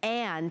 off.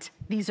 And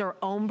these are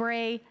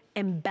ombre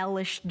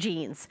embellished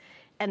jeans.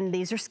 And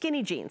these are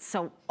skinny jeans.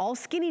 So all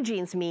skinny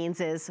jeans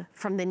means is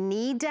from the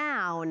knee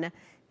down,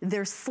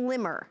 they're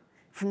slimmer.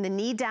 From the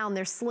knee down,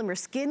 they're slimmer.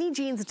 Skinny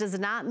jeans does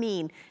not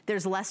mean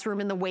there's less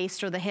room in the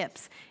waist or the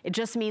hips. It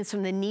just means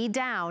from the knee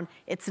down,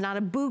 it's not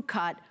a boot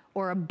cut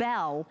or a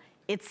bell,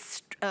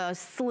 it's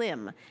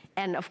slim.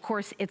 And of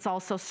course, it's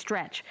also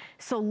stretch.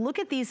 So look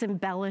at these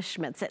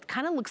embellishments. It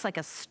kind of looks like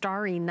a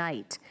starry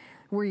night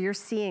where you're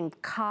seeing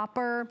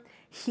copper,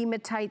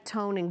 hematite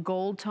tone, and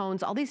gold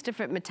tones, all these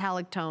different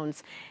metallic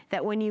tones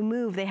that when you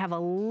move, they have a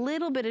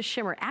little bit of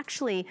shimmer.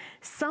 Actually,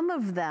 some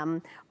of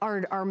them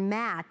are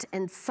matte,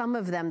 and some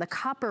of them, the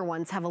copper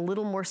ones, have a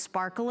little more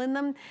sparkle in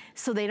them,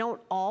 so they don't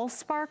all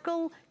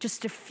sparkle,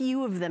 just a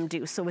few of them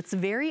do. So it's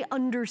very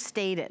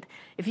understated.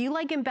 If you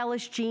like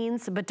embellished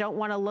jeans but don't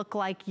want to look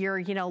like you're,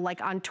 you know,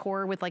 like on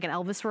tour with like an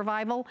Elvis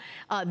revival,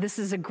 this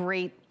is a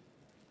great,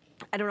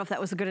 I don't know if that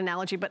was a good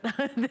analogy, but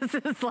this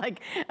is like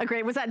a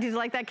great, did you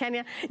like that,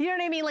 Kenya? You know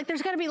what I mean? Like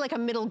there's gotta be like a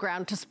middle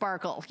ground to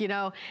sparkle, you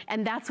know?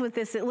 And that's what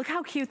this is. Look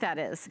how cute that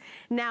is.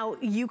 Now,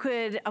 you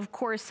could, of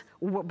course,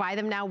 buy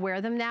them now, wear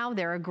them now.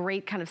 They're a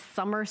great kind of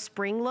summer,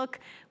 spring look,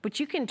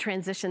 but you can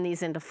transition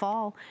these into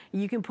fall.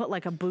 You can put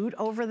like a boot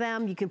over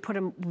them. You can put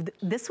them,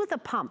 this with a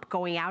pump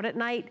going out at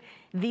night.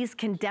 These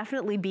can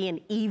definitely be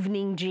an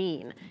evening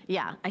jean.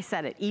 Yeah, I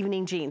said it,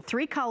 evening jean.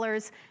 3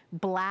 colors,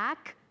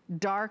 black,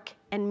 dark,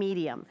 and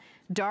medium.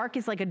 Dark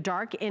is like a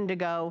dark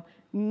indigo.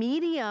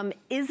 Medium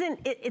isn't,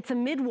 it's a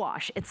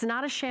mid-wash. It's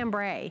not a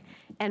chambray.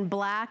 And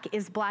black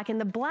is black. And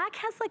the black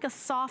has like a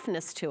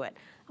softness to it.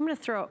 I'm gonna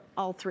throw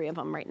all 3 of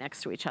them right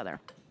next to each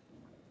other.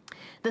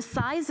 The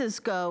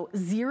sizes go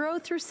 0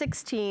 through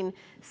 16,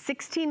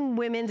 16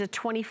 women to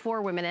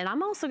 24 women. And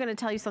I'm also gonna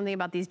tell you something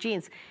about these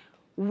jeans.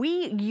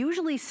 We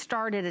usually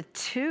start at a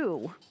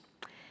 2.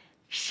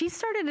 She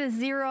started at a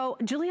 0.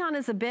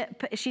 Juliana's a bit,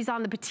 she's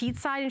on the petite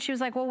side, and she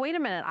was like, well, wait a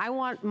minute, I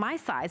want my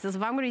size. As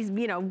if I'm gonna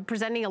be, you know,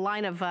 presenting a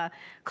line of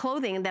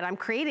clothing that I'm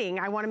creating,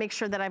 I wanna make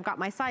sure that I've got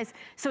my size.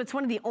 So it's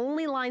one of the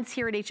only lines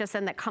here at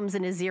HSN that comes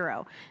in a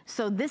 0.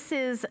 So this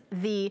is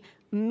the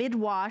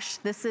mid-wash,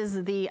 this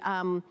is the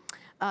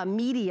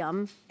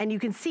medium, and you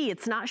can see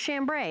it's not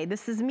chambray,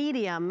 this is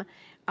medium,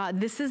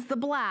 this is the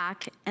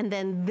black, and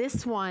then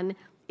this one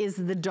is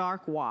the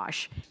dark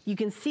wash. You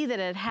can see that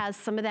it has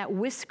some of that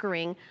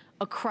whiskering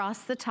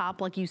across the top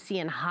like you see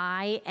in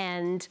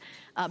high-end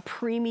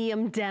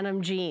premium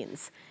denim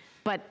jeans.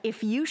 But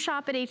if you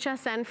shop at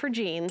HSN for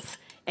jeans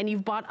and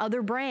you've bought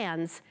other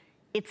brands,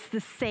 it's the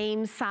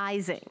same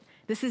sizing.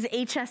 This is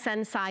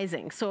HSN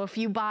sizing. So if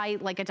you buy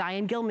like a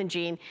Diane Gilman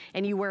jean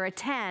and you wear a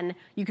 10,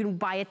 you can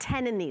buy a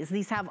 10 in these.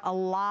 These have a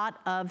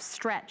lot of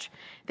stretch.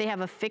 They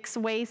have a fixed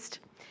waist.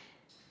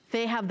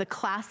 They have the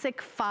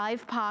classic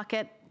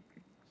 5-pocket,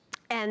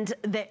 and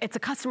it's a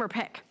customer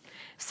pick.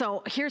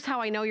 So here's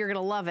how I know you're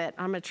gonna love it.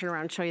 I'm gonna turn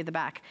around and show you the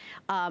back.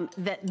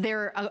 That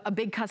they're a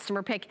big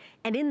customer pick.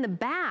 And in the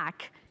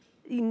back,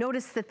 you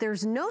notice that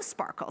there's no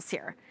sparkles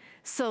here.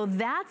 So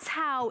that's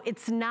how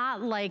it's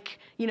not like,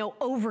 you know,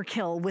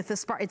 overkill with the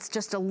spark. It's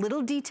just a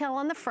little detail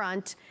on the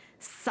front,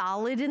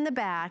 solid in the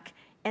back,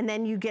 and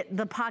then you get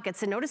the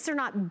pockets. And notice they're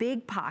not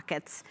big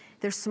pockets.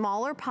 They're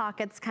smaller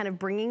pockets, kind of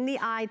bringing the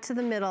eye to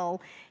the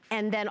middle.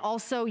 And then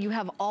also you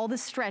have all the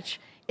stretch.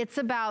 It's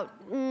about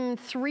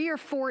 3 or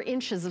 4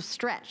 inches of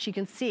stretch, you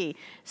can see.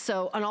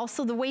 So, and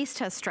also the waist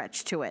has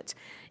stretch to it.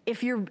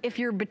 If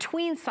you're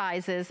between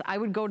sizes, I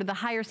would go to the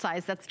higher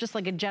size. That's just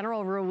like a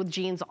general rule with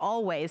jeans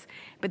always.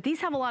 But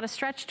these have a lot of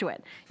stretch to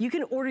it. You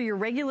can order your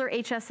regular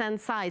HSN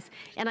size.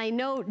 And I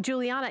know,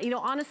 Juliana, you know,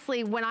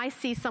 honestly, when I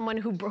see someone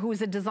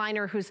who's a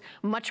designer who's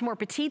much more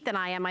petite than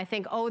I am, I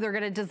think, oh, they're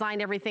gonna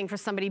design everything for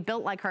somebody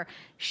built like her.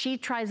 She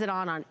tries it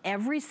on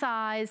every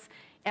size.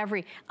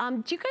 Do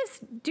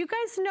you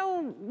guys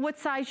know what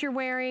size you're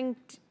wearing?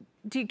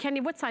 Kenny,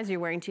 what size are you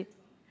wearing?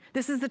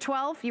 This is the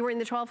 12, you're wearing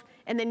the 12,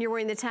 and then you're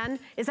wearing the 10.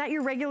 Is that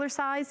your regular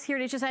size here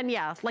at HSN?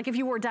 Yeah, like if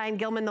you wore Diane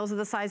Gilman, those are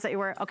the size that you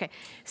wear? Okay,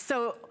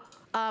 so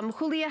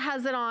Julia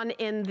has it on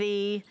in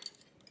the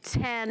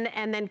 10,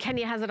 and then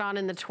Kenya has it on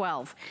in the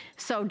 12.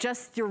 So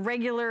just your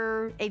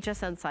regular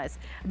HSN size.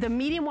 The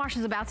medium wash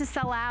is about to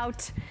sell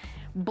out.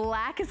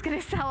 Black is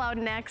gonna sell out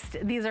next.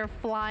 These are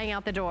flying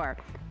out the door.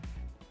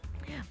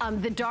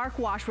 The dark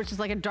wash, which is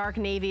like a dark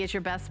navy, is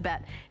your best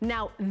bet.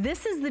 Now,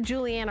 this is the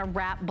Juliana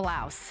wrap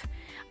blouse.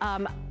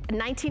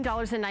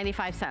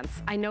 $19.95.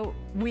 I know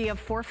we have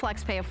 4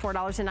 flex pay of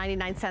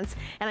 $4.99,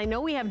 and I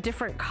know we have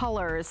different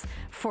colors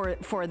for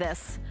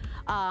this.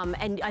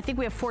 And I think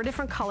we have 4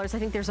 different colors. I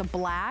think there's a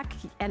black,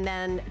 and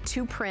then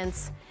 2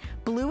 prints,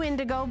 blue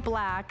indigo,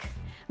 black,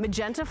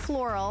 magenta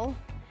floral,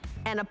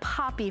 and a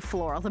poppy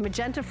floral. The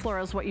magenta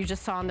floral is what you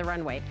just saw on the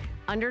runway.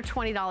 Under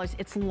 $20,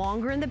 it's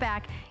longer in the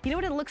back. You know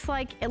what it looks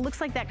like? It looks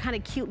like that kind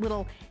of cute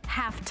little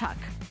half tuck.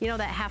 You know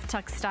that half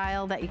tuck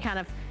style that you kind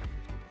of,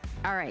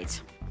 all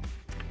right.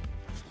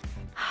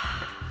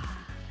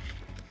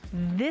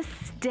 This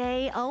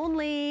day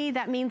only,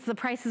 that means the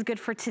price is good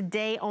for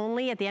today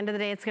only. At the end of the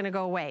day, it's gonna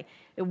go away.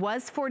 It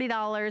was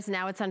 $40,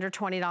 now it's under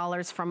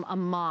 $20 from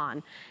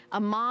Aman.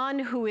 Aman,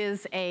 who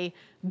is a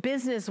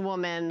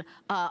businesswoman,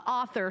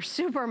 author,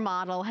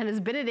 supermodel, and has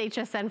been at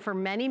HSN for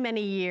many,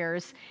 many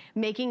years,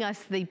 making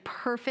us the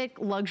perfect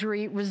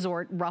luxury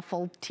resort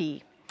ruffle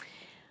tee.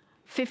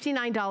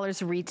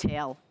 $59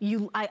 retail.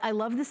 I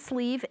love the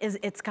sleeve.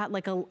 It's got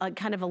like a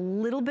kind of a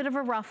little bit of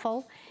a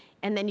ruffle.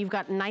 and then you've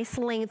got nice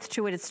length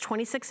to it. It's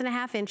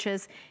 26.5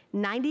 inches,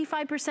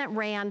 95%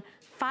 rayon,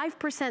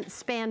 5%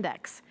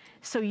 spandex.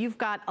 So you've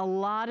got a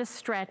lot of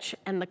stretch,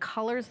 and the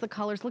colors,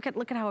 look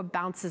at how it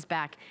bounces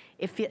back.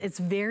 It's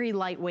very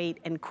lightweight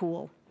and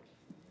cool.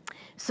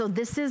 So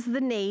this is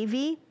the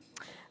navy.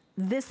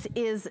 This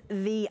is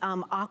the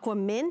aqua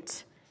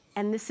mint,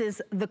 and this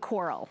is the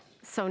coral.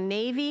 So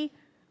navy,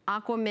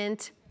 aqua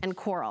mint, and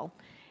coral.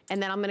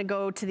 And then I'm gonna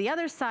go to the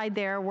other side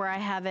there where I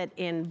have it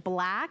in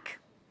black.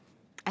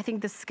 I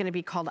think this is gonna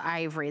be called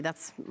ivory,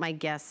 that's my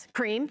guess.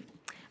 Cream,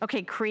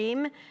 okay,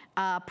 cream,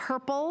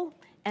 purple,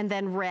 and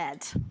then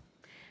red.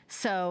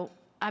 So,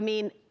 I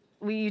mean,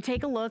 you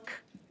take a look,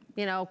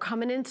 you know,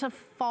 coming into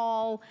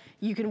fall,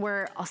 you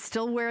can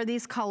still wear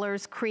these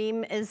colors.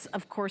 Cream is,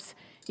 of course,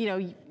 you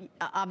know,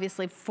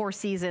 obviously 4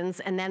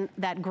 seasons, and then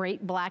that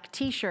great black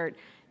t-shirt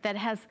that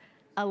has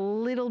a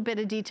little bit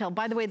of detail.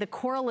 By the way, the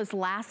coral is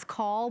last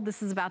call.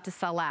 This is about to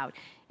sell out.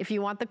 If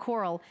you want the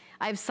coral,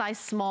 I have size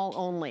small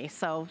only,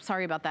 so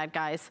sorry about that,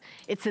 guys.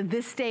 It's a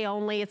this day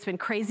only. It's been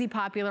crazy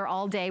popular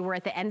all day. We're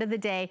at the end of the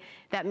day.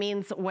 That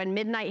means when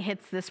midnight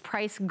hits, this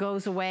price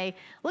goes away.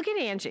 Look at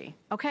Angie,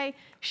 okay?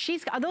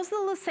 Are those the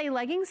Lissé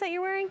leggings that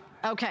you're wearing?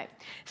 Okay,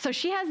 so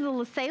she has the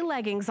Lissé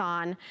leggings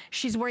on.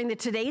 She's wearing the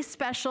Today's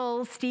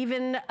Special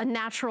Steven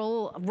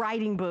Natural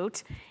riding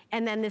boot,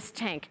 and then this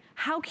tank.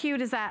 How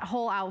cute is that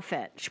whole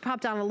outfit? She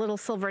popped on a little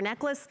silver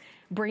necklace,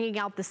 bringing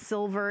out the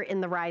silver in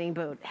the riding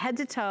boot, head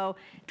to toe.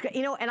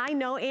 You know, and I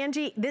know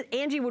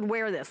Angie would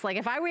wear this. Like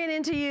if I ran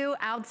into you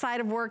outside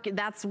of work,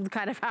 that's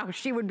kind of how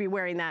she would be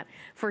wearing that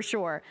for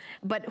sure.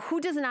 But who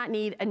does not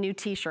need a new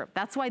t-shirt?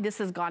 That's why this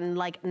has gone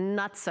like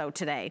nutso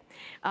today.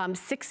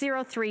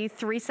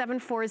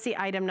 603-374 is the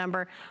item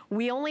number.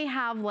 We only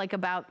have like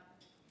about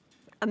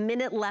a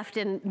minute left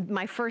in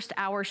my first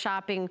hour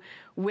shopping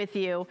with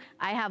you.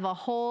 I have a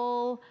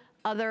whole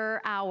other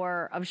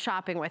hour of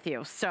shopping with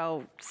you.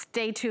 So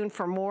stay tuned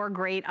for more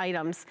great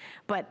items.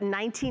 But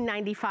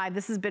 $19.95,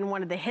 this has been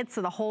one of the hits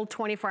of the whole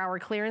 24-hour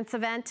clearance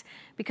event,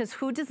 because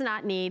who does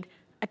not need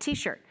a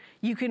t-shirt?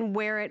 You can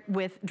wear it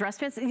with dress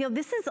pants. You know,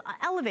 this is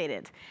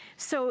elevated.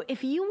 So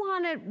if you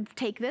wanna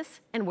take this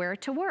and wear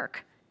it to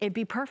work, it'd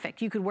be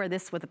perfect. You could wear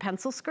this with a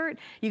pencil skirt.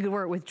 You could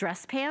wear it with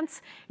dress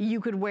pants. You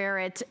could wear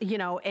it, you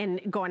know, and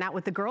going out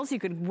with the girls. You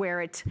could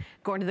wear it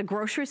going to the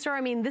grocery store.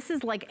 I mean, this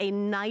is like a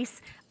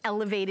nice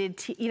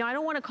elevated, you know, I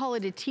don't want to call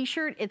it a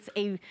t-shirt. It's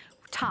a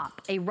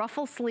top, a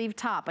ruffle sleeve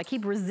top. I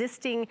keep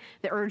resisting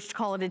the urge to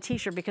call it a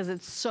t-shirt because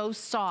it's so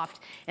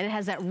soft, and it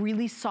has that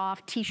really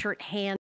soft t-shirt hand